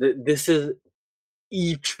anyways, this is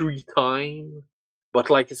E3 time, but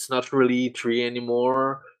like it's not really E3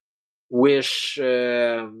 anymore. Which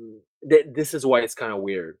this is why it's kind of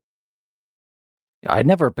weird. I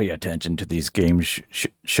never pay attention to these game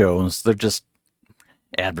shows. They're just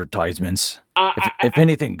advertisements. If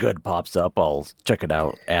anything good pops up, I'll check it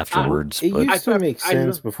out afterwards. It But used to make I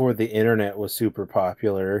sense before the internet was super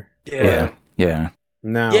popular. yeah, yeah.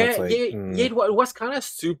 Now Yeah, it's like, yeah, it was kind of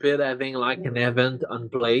stupid having like an event on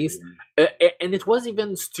place, and it was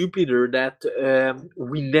even stupider that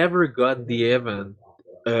we never got the event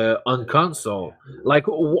on console. Like,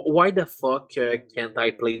 why the fuck can't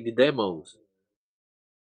I play the demos?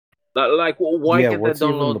 Like, why yeah, can't I what's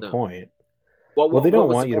even the download them? point? Well, they What don't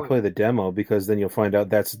was the want you to point? play the demo because then you'll find out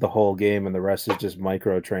that's the whole game and the rest is just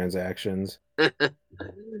microtransactions.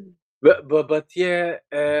 But yeah,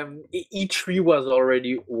 E3 was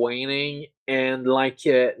already waning, and like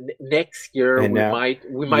next year And now,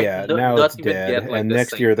 we might yeah, now it's not even dead. get like And the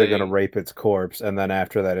next same year they're going to thing. rape its corpse. And then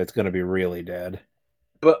after that, it's going to be really dead.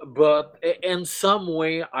 But in some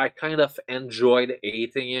way, I kind of enjoyed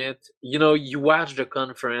hating it. You know, you watch the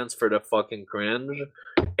conference for the fucking cringe,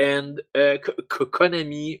 and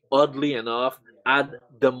Konami, oddly enough, had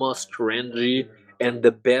the most cringy and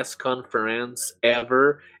the best conference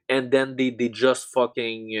ever, and then they just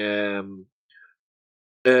fucking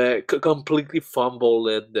completely fumbled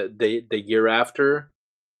it the year after,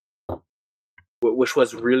 which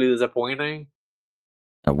was really disappointing.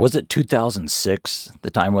 Was it 2006,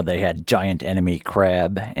 the time when they had giant enemy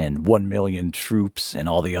crab and 1 million troops and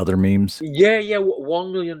all the other memes? Yeah.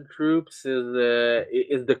 1 million troops is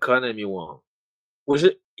the Konami one. Was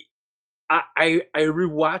it? I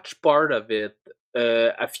rewatched part of it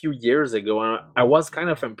a few years ago, and I was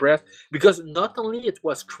kind of impressed because not only it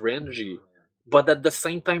was cringy, but at the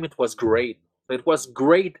same time it was great. It was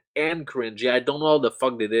great and cringy. I don't know how the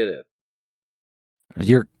fuck they did it.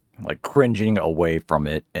 You're like cringing away from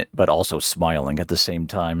it, but also smiling at the same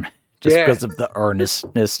time, just Yeah, because of the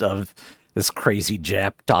earnestness of this crazy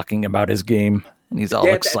Jap talking about his game, and he's all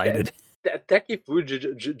yeah. excited. Taki Fuji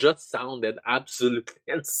just sounded absolutely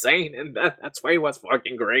insane, and that's why it was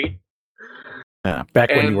fucking great. Yeah,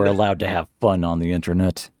 back when you were And allowed to have fun on the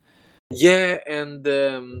internet. yeah, and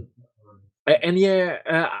yeah,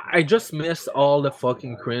 I just miss all the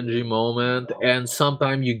fucking cringy moment. And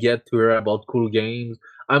sometimes you get to hear about cool games.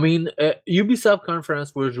 I mean, Ubisoft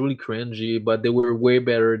conference was really cringy, but they were way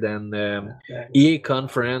better than EA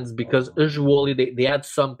conference because usually they had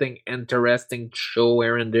something interesting to show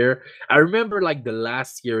here and there. I remember like the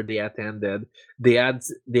last year they attended, they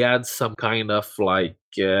had some kind of like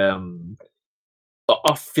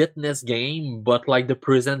a fitness game, but like the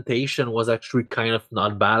presentation was actually kind of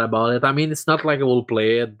not bad about it. I mean, it's not like I will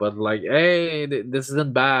play it, but like, hey, this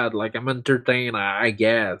isn't bad. Like, I'm entertained, I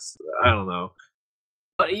guess. I don't know.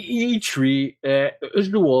 But E3,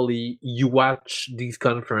 usually you watch these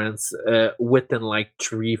conference within like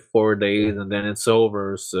 3-4 days, and then it's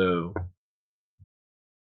over. So,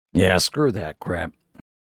 Yeah, screw that crap.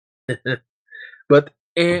 but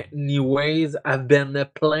anyways, I've been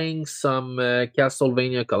playing some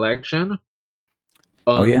Castlevania collection.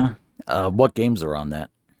 Oh yeah, what games are on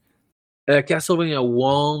that? Castlevania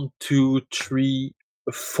 1, 2, 3,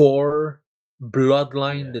 4,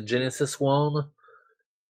 Bloodline, the Genesis one.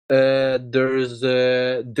 There's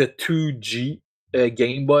the 2G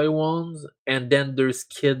Game Boy ones, and then there's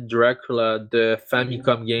Kid Dracula, the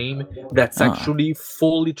Famicom game that's actually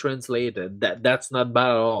fully translated. That's not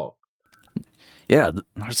bad at all. Yeah,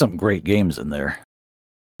 there's some great games in there.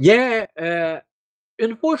 Yeah,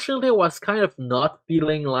 unfortunately, I was kind of not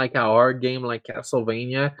feeling like a hard game like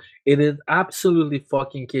Castlevania. It is absolutely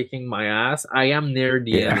fucking kicking my ass. I am near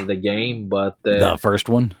the end of the game, but the first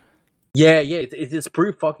one. yeah, it is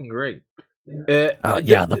pretty fucking great.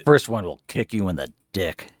 Yeah, the first one will kick you in the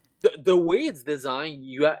dick. The way it's designed,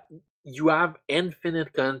 you have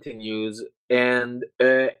infinite continues, and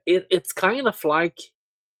it's kind of like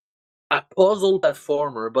a puzzle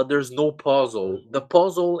platformer, but there's no puzzle. The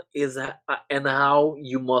puzzle is and how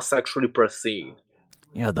you must actually proceed.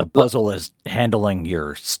 Yeah, the puzzle is handling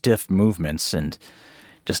your stiff movements and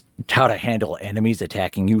just how to handle enemies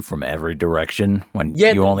attacking you from every direction when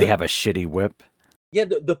you only have a shitty whip. Yeah,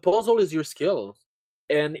 the puzzle is your skills,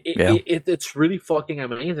 and it's really fucking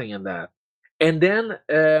amazing in that. And then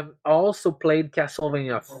I also played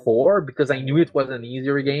Castlevania 4 because I knew it was an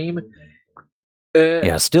easier game.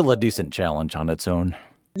 Yeah, still a decent challenge on its own.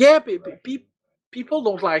 Yeah, people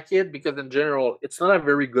don't like it because in general, it's not a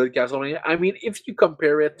very good Castlevania. I mean, if you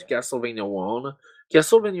compare it to Castlevania 1,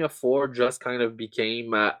 Castlevania 4 just kind of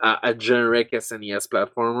became a generic SNES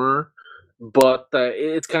platformer, but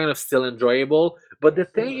it's kind of still enjoyable. But the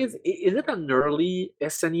thing is it an early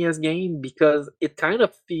SNES game? Because it kind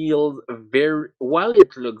of feels while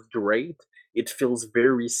it looks great, it feels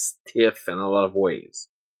very stiff in a lot of ways.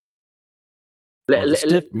 Well, the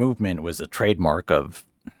stiff movement was a trademark of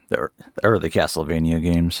the early Castlevania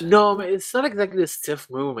games. No, it's not exactly a stiff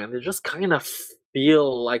movement. They just kind of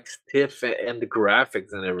feel like stiff, and the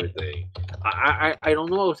graphics and everything. I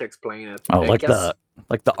don't know how to explain it. Oh, like the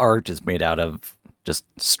art is made out of just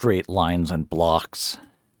straight lines and blocks.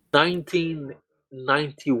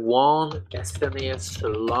 1991 SNES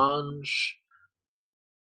launch.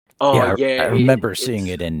 Oh yeah, I remember seeing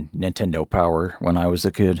it in Nintendo Power when I was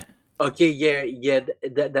a kid. Okay, yeah,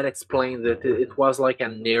 that explains it. It was like a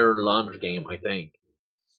near launch game, I think.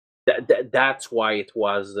 That's why it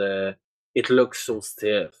was. It looks so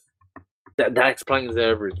stiff. That explains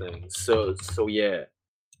everything. So yeah.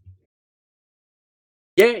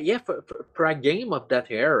 Yeah. For a game of that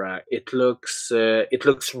era, it looks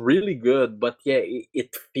really good. But yeah,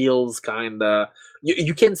 it feels kind of.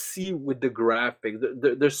 You can see with the graphics,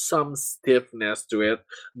 there's some stiffness to it,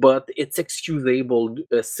 but it's excusable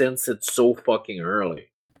since it's so fucking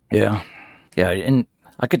early. Yeah, and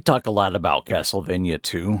I could talk a lot about Castlevania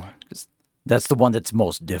 2. That's the one that's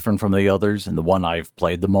most different from the others, and the one I've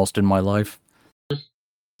played the most in my life.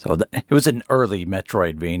 So it was an early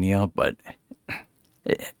Metroidvania, but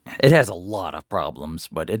it has a lot of problems,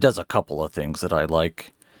 but it does a couple of things that I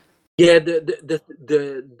like. Yeah, the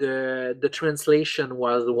translation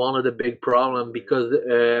was one of the big problem because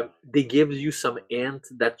they give you some hint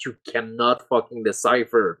that you cannot fucking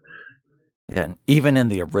decipher. Yeah, and even in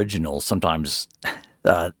the original, sometimes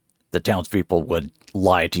the townspeople would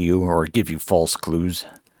lie to you or give you false clues.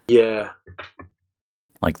 Yeah.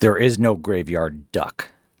 Like, there is no graveyard duck.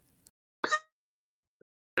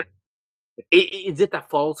 Is it a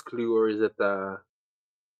false clue or is it a...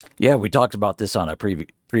 Yeah, we talked about this on a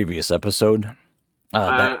previous episode.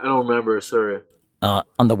 I don't remember, sorry.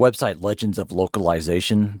 On the website Legends of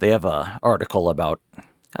Localization, they have an article about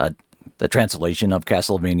the translation of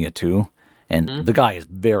Castlevania 2, and the guy is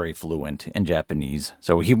very fluent in Japanese.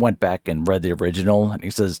 So he went back and read the original, and he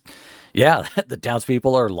says, yeah, the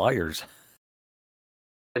townspeople are liars.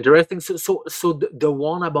 Interesting. So the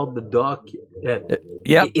one about the duck...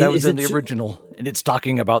 yeah, that was in the original, and it's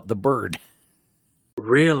talking about the bird.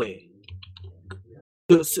 Really?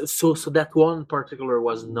 So that one in particular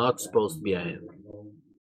was not supposed to be a hint.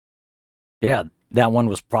 Yeah, that one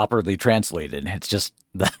was properly translated. It's just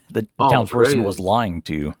the townsperson was lying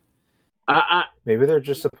to you. Maybe they're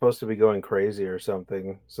just supposed to be going crazy or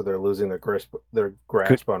something, so they're losing their Could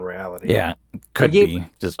grasp on reality. yeah, could Okay, be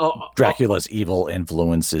just oh, Dracula's evil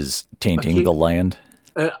influence is tainting Okay. the land.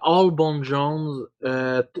 Albon Jones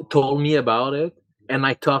told me about it, and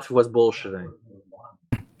I thought it was bullshitting.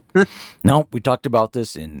 No, we talked about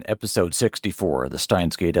this in episode 64, the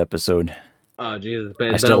Steins Gate episode. Oh, Jesus.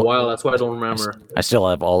 It's been a while. That's why I don't remember. I still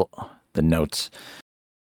have all the notes.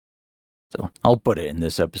 So I'll put it in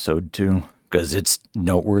this episode too, because it's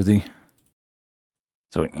noteworthy.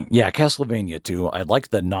 So yeah, Castlevania 2, I like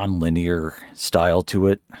the non-linear style to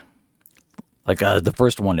it. Like the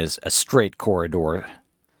first one is a straight corridor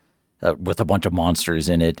with a bunch of monsters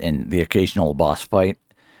in it and the occasional boss fight.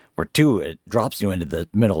 Where 2, it drops you into the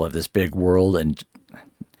middle of this big world and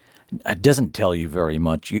it doesn't tell you very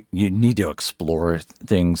much. You need to explore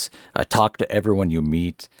things, talk to everyone you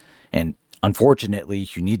meet, and unfortunately,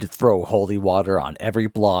 you need to throw holy water on every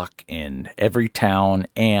block in every town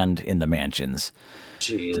and in the mansions.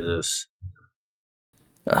 Jesus.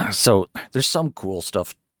 So there's some cool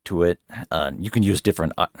stuff to it. You can use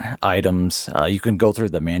different items. You can go through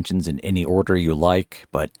the mansions in any order you like,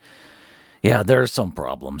 but yeah, there are some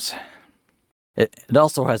problems. It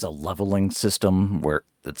also has a leveling system where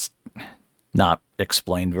it's not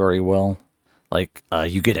explained very well. Like,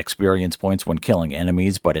 you get experience points when killing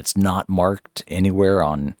enemies, but it's not marked anywhere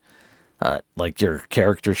on, like, your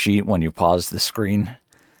character sheet when you pause the screen.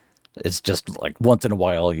 It's just like once in a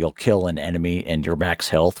while you'll kill an enemy and your max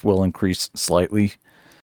health will increase slightly.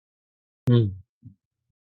 Hmm.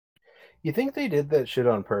 You think they did that shit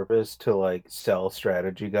on purpose to like sell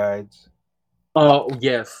strategy guides? Oh,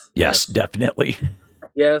 yes. Yes, definitely.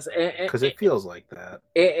 Yes. Because it feels like that.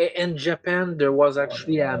 In Japan, there was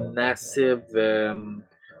actually a massive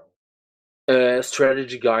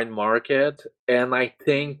strategy guide market, and I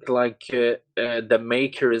think like the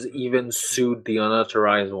makers even sued the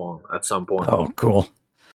unauthorized one at some point. Oh, cool.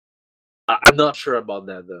 I'm not sure about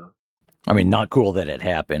that though. I mean, not cool that it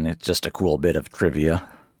happened. It's just a cool bit of trivia.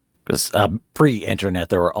 Because pre-internet,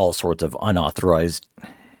 there were all sorts of unauthorized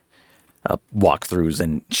walkthroughs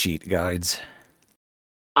and sheet guides.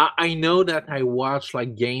 I know that I watched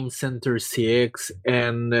like Game Center 6,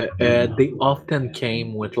 and they often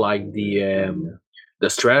came with like the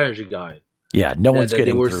strategy guide. Yeah, no one's that they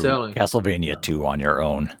getting were through selling. Castlevania 2 on your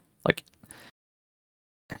own.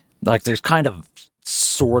 Like there's kind of,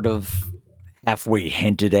 sort of, halfway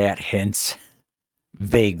hinted at hints,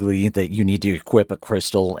 vaguely, that you need to equip a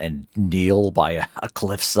crystal and kneel by a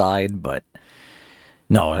cliffside, but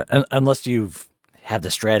no, unless you've had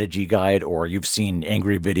the strategy guide or you've seen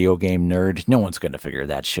Angry Video Game Nerd, no one's going to figure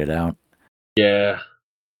that shit out. Yeah.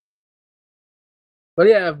 But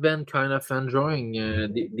yeah, I've been kind of enjoying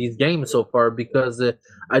these games so far because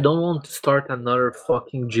I don't want to start another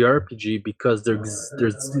fucking JRPG because there's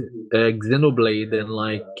Xenoblade in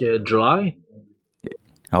like July.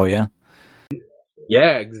 Oh, yeah?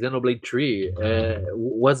 Yeah, Xenoblade 3.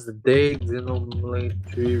 What's the day Xenoblade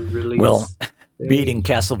 3 release? Well, beating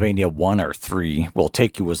Castlevania 1 or 3 will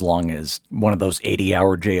take you as long as one of those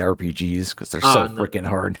 80-hour JRPGs because they're so freaking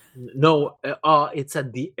hard. No, it's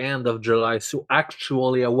at the end of July, so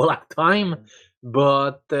actually I will have time.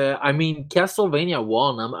 But I mean, Castlevania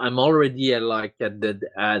 1, I'm already at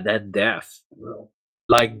that death.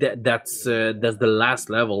 Like that's the last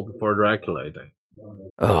level before Dracula, I think.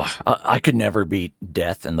 Oh, I could never beat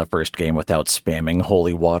Death in the first game without spamming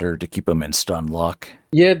holy water to keep him in stun lock.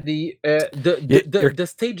 Yeah, the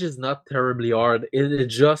stage is not terribly hard.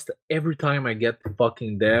 It's just every time I get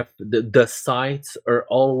fucking death, the sights are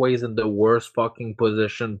always in the worst fucking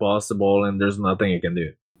position possible, and there's nothing you can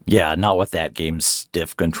do. Yeah, not with that game's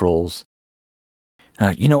stiff controls.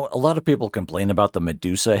 You know, a lot of people complain about the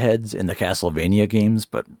Medusa heads in the Castlevania games,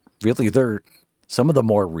 but really they're some of the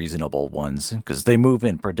more reasonable ones because they move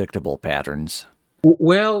in predictable patterns.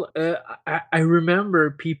 Well, I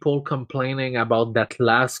remember people complaining about that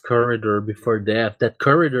last corridor before death. That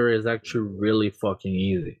corridor is actually really fucking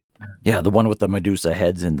easy. Yeah, the one with the Medusa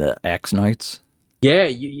heads and the Axe Knights. Yeah,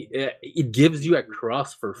 it gives you a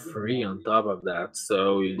cross for free on top of that,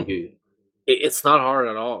 so it's not hard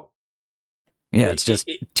at all. Yeah, it's just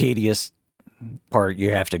tedious part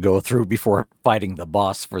you have to go through before fighting the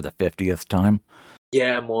boss for the 50th time.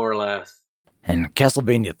 Yeah, more or less. And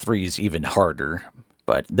Castlevania 3 is even harder,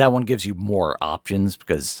 but that one gives you more options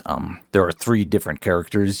because there are 3 different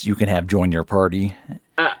characters you can have join your party.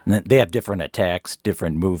 And they have different attacks,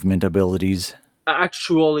 different movement abilities.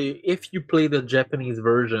 Actually, if you play the Japanese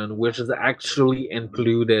version, which is actually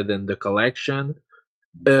included in the collection,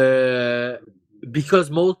 because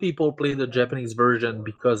most people play the Japanese version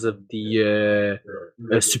because of the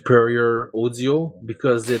superior audio,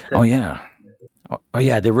 because it Oh yeah. Oh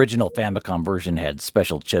yeah, the original Famicom version had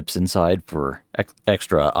special chips inside for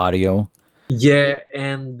extra audio. yeah,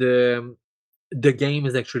 and the game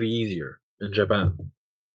is actually easier in Japan.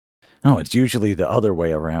 Oh, it's usually the other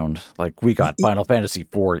way around. Like we Y- got Final Fantasy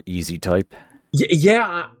IV easy type.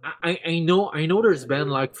 Yeah, I know. I know. There's been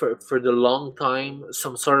like for the long time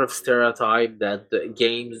some sort of stereotype that the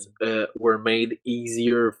games were made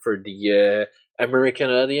easier for the American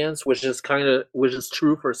audience, which is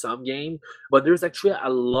true for some games. But there's actually a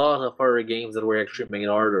lot of other games that were actually made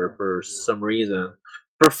harder for some reason.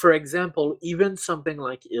 For example, even something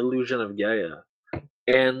like Illusion of Gaia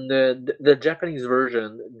and the Japanese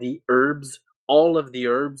version, the herbs, all of the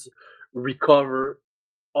herbs recover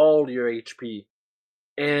all your HP,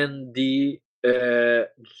 and the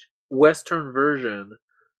Western version,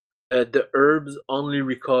 the herbs only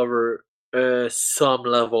recover some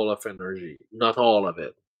level of energy, not all of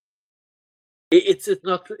it. It's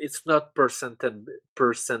not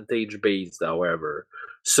percentage based, however.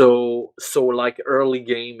 So like early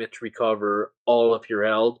game, it recover all of your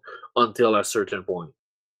health until a certain point.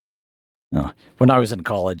 When I was in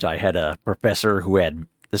college, I had a professor who had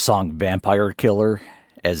the song Vampire Killer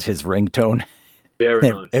as his ringtone. Very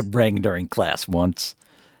It nice. rang during class once.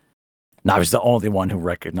 And I was the only one who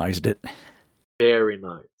recognized it. Very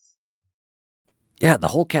nice. Yeah, the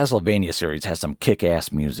whole Castlevania series has some kick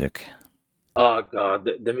ass music. Oh god,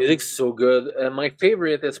 the music's so good. My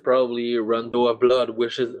favorite is probably Rondo of Blood,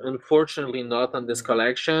 which is unfortunately not on this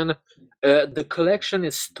collection. The collection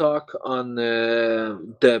is stuck on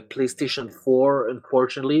the PlayStation 4,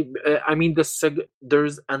 unfortunately. I mean,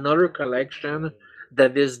 there's another collection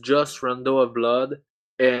that is just Rondo of Blood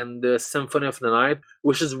and Symphony of the Night,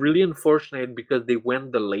 which is really unfortunate because they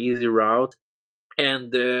went the lazy route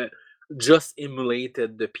and just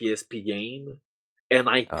emulated the PSP game. And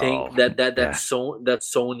I Oh, think yeah. that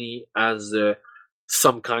Sony has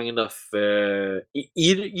some kind of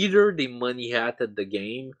either they money hatted the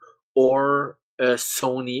game, or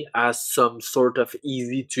Sony has some sort of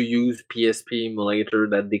easy to use PSP emulator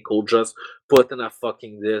that they could just put in a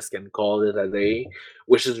fucking disc and call it a day,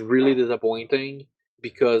 which is really disappointing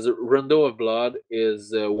because Rondo of Blood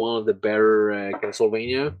is one of the better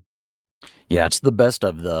Castlevania. Yeah, it's the best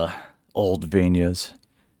of the old Vanias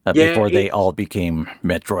Yeah, before they all became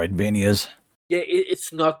Metroidvanias.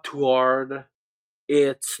 it's not too hard.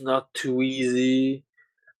 It's not too easy.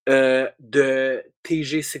 The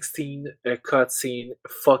TG16 cutscene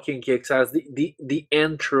fucking kicks ass. The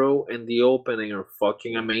intro and the opening are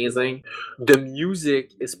fucking amazing. The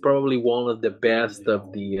music is probably one of the best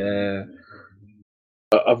of the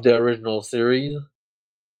original series.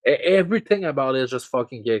 Everything about it just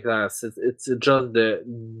fucking kicks ass. It's just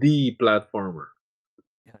the platformer.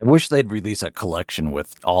 I wish they'd release a collection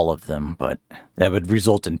with all of them, but that would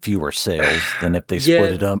result in fewer sales than if they split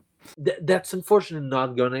Yeah, it up. that's unfortunately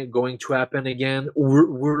not going to happen again.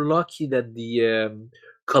 We're lucky that the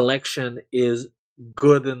collection is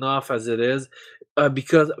good enough as it is,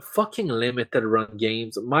 because fucking limited run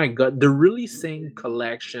games. My God, the releasing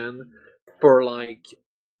collection for like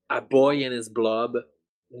a boy and his blob,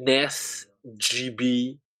 Ness,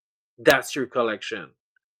 GB. That's your collection.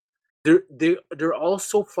 They're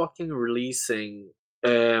also fucking releasing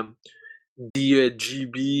um the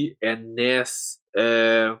GB and Ness.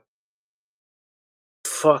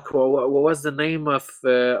 Fuck, what was the name of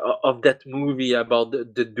that movie about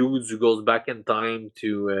the dudes who goes back in time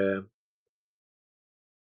to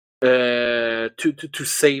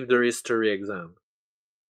save their history exam?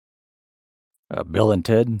 Bill and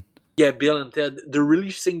Ted? Yeah, Bill and Ted. They're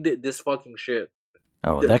releasing this fucking shit.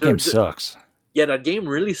 Oh, The, that game the, sucks. yeah, that game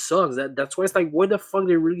really sucks. That's why it's like, why the fuck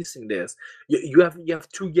they releasing this? You have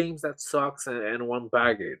two games that sucks and one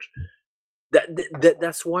package.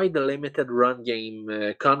 That's why the limited run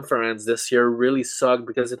game conference this year really sucked,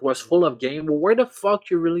 because it was full of game. Well, where the fuck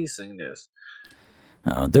you releasing this?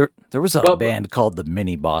 There was a But band called the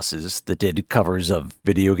Mini Bosses that did covers of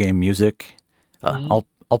video game music. mhm,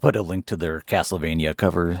 I'll put a link to their Castlevania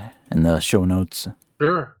cover in the show notes.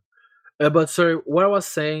 sure. But sorry, what I was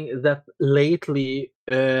saying is that lately,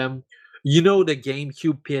 the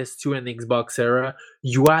GameCube, PS2, and Xbox era,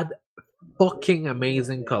 you had fucking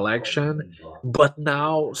amazing collection, but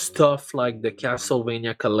now stuff like the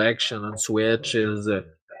Castlevania collection on Switch is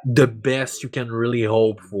the best you can really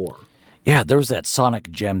hope for. Yeah, there was that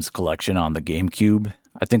Sonic Gems collection on the GameCube.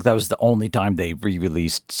 I think that was the only time they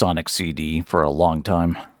re-released Sonic CD for a long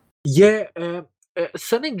time. Yeah,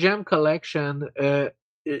 Sonic Jam collection.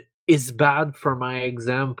 is bad for my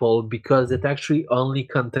example because it actually only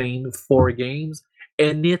contained 4 games,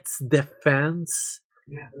 and its defense,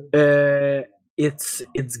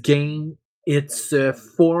 it's game it's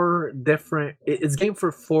game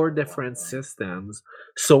for 4 different systems,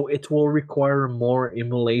 so it will require more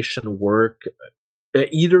emulation work,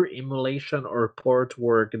 either emulation or port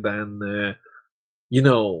work than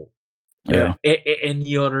Yeah.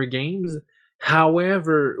 any other games.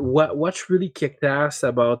 However, what's really kicked ass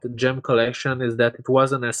about the Gem Collection is that it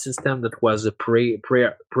wasn't a system that was a pre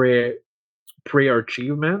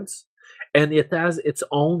achievements, and it has its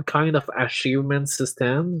own kind of achievement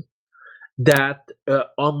system that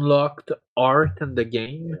unlocked art in the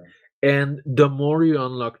game, and the more you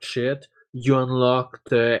unlocked shit, you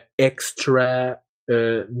unlocked extra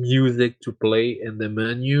music to play in the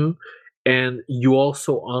menu, and you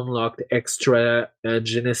also unlocked extra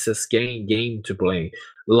Genesis game to play,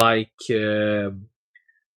 like that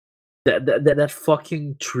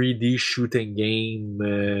fucking 3D shooting game.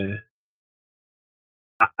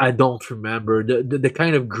 I don't remember the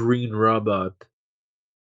kind of green robot.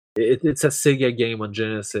 It's a Sega game on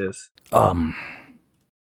Genesis. Yeah,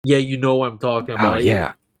 you know what I'm talking about. Oh,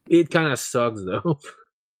 yeah. It kind of sucks though.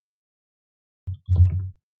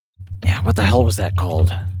 Yeah, what the hell was that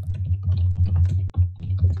called?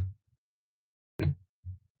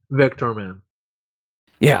 Vector Man.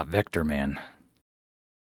 Yeah, Vector Man.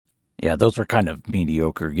 Yeah, those were kind of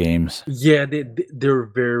mediocre games. Yeah, they're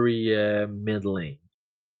very middling.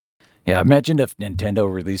 Yeah, imagine if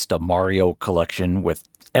Nintendo released a Mario collection with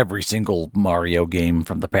every single Mario game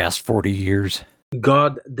from the past 40 years.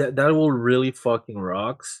 God, that will really fucking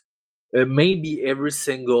rocks. Maybe every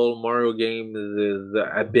single Mario game is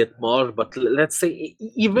a bit more, but let's say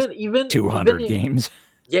even 200 even if, games.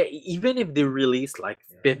 yeah, even if they release like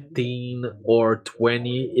 15 or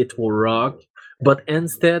 20, it will rock. But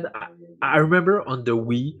instead, I remember on the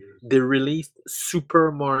Wii, they released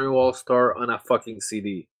Super Mario All-Star on a fucking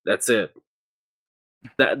CD. That's it.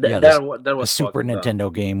 That was Super fucking dumb.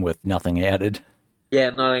 Nintendo game with nothing added. Yeah,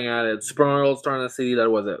 nothing added. Super Mario All-Star on a CD, that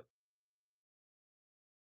was it.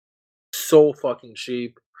 So fucking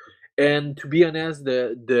cheap. And to be honest,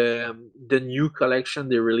 the new collection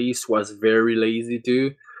they released was very lazy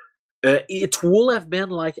too. It would have been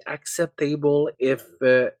like acceptable if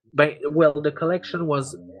the collection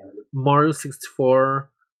was Mario 64,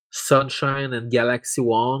 Sunshine, and Galaxy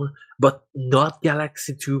 1, but not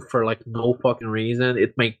Galaxy 2 for like no fucking reason.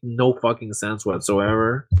 It made no fucking sense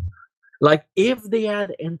whatsoever. Like, if they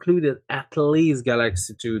had included at least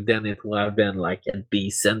Galaxy 2, then it would have been like a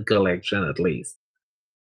decent collection at least.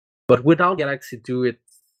 But without Galaxy 2,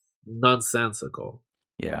 it's nonsensical.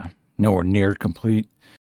 Yeah, nowhere near complete.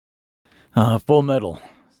 Full Metal.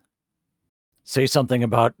 Say something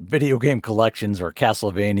about video game collections or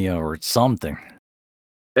Castlevania or something.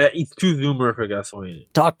 It's too zoomer for Castlevania.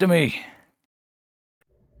 Talk to me.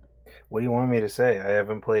 What do you want me to say? I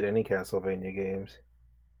haven't played any Castlevania games.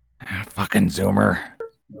 Fucking zoomer.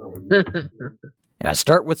 Yeah,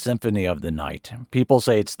 start with Symphony of the Night. People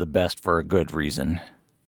say it's the best for a good reason.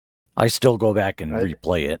 I still go back and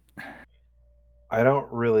replay it. I don't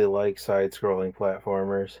really like side-scrolling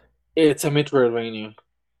platformers. It's a Metroidvania.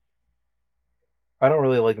 I don't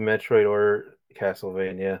really like Metroid or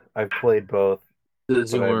Castlevania. I've played both,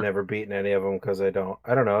 but I've never beaten any of them because I don't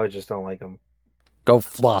know, I just don't like them. Go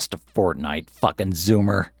floss to Fortnite, fucking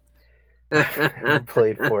zoomer. I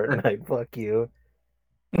played Fortnite, fuck you.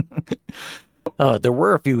 There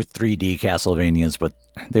were a few 3D Castlevanias, but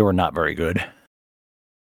they were not very good.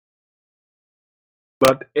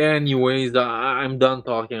 But anyways, I'm done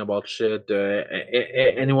talking about shit.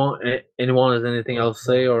 Anyone has anything else to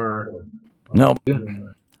say, or? No.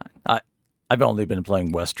 I've only been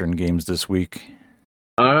playing Western games this week.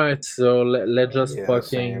 All right, so let's just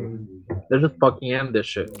fucking end this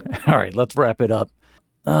shit. All right, let's wrap it up.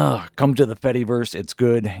 Come to the Fediverse. It's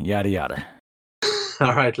good. Yada yada.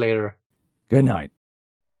 All right, later. Good night.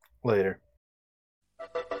 Later.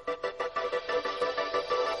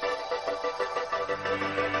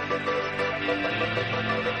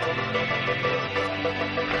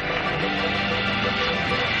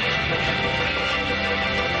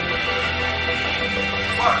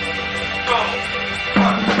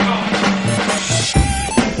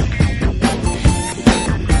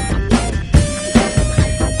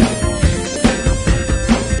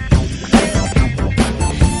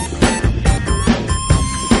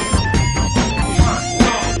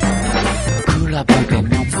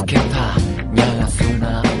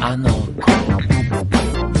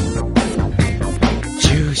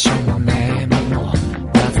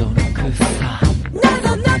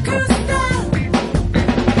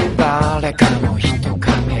 かも人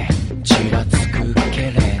影ちらつくけ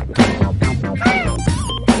れど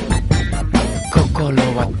心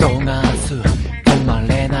はどがす止ま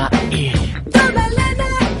れない止まれな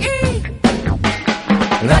い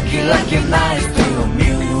ラッキーラッキーナイストゥミュ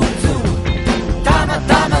ーズたま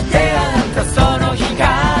たま出会ったその日が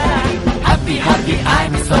ハッピーハッピーアイ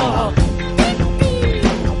ムソー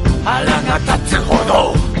腹が立つほ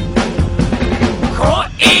ど恋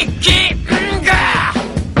気が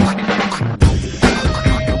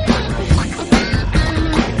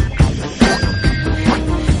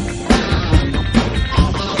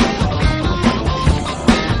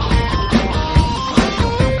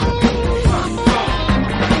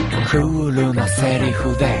クールなセリ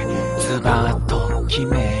フでズバッと決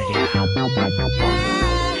めりゃ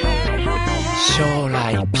将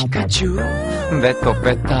来ピカチュウベト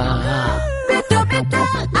ベタ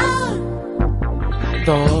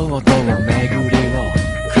どうもどうも巡りを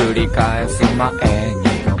繰り返す前に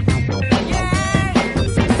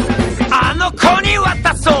あの子に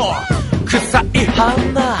渡そう臭い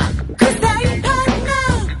花臭い花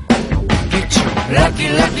ゲチュラッキ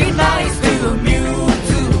ーラッキーナイストゥミュー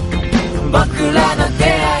ズ僕らの出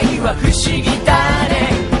会いは不思議だね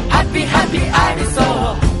ハッピーハッピーアイムソー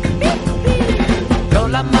ド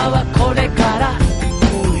ラマはこれから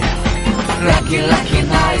ラッキーラッキー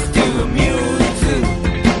ナイストゥミューズ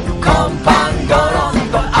今晩ゴロン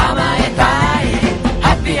と甘えたい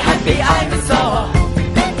ハッピーハッピーアイムソー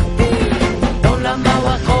ドラマ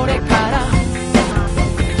はこれから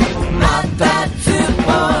またつぼ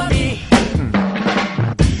み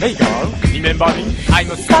Hey girl, remember me? I'm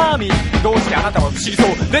Sammy どうしてあなたは不思議そう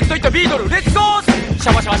レッドイットビートルレッツゴーシ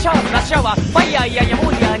ャワシャワシャワフラッシャワーファイヤーいやいやも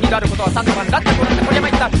ういや二度あることは三度半だったこれま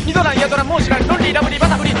いった二度なんやドラもう知らんロンリーラブリーバ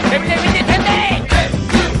タフリーエブリデイ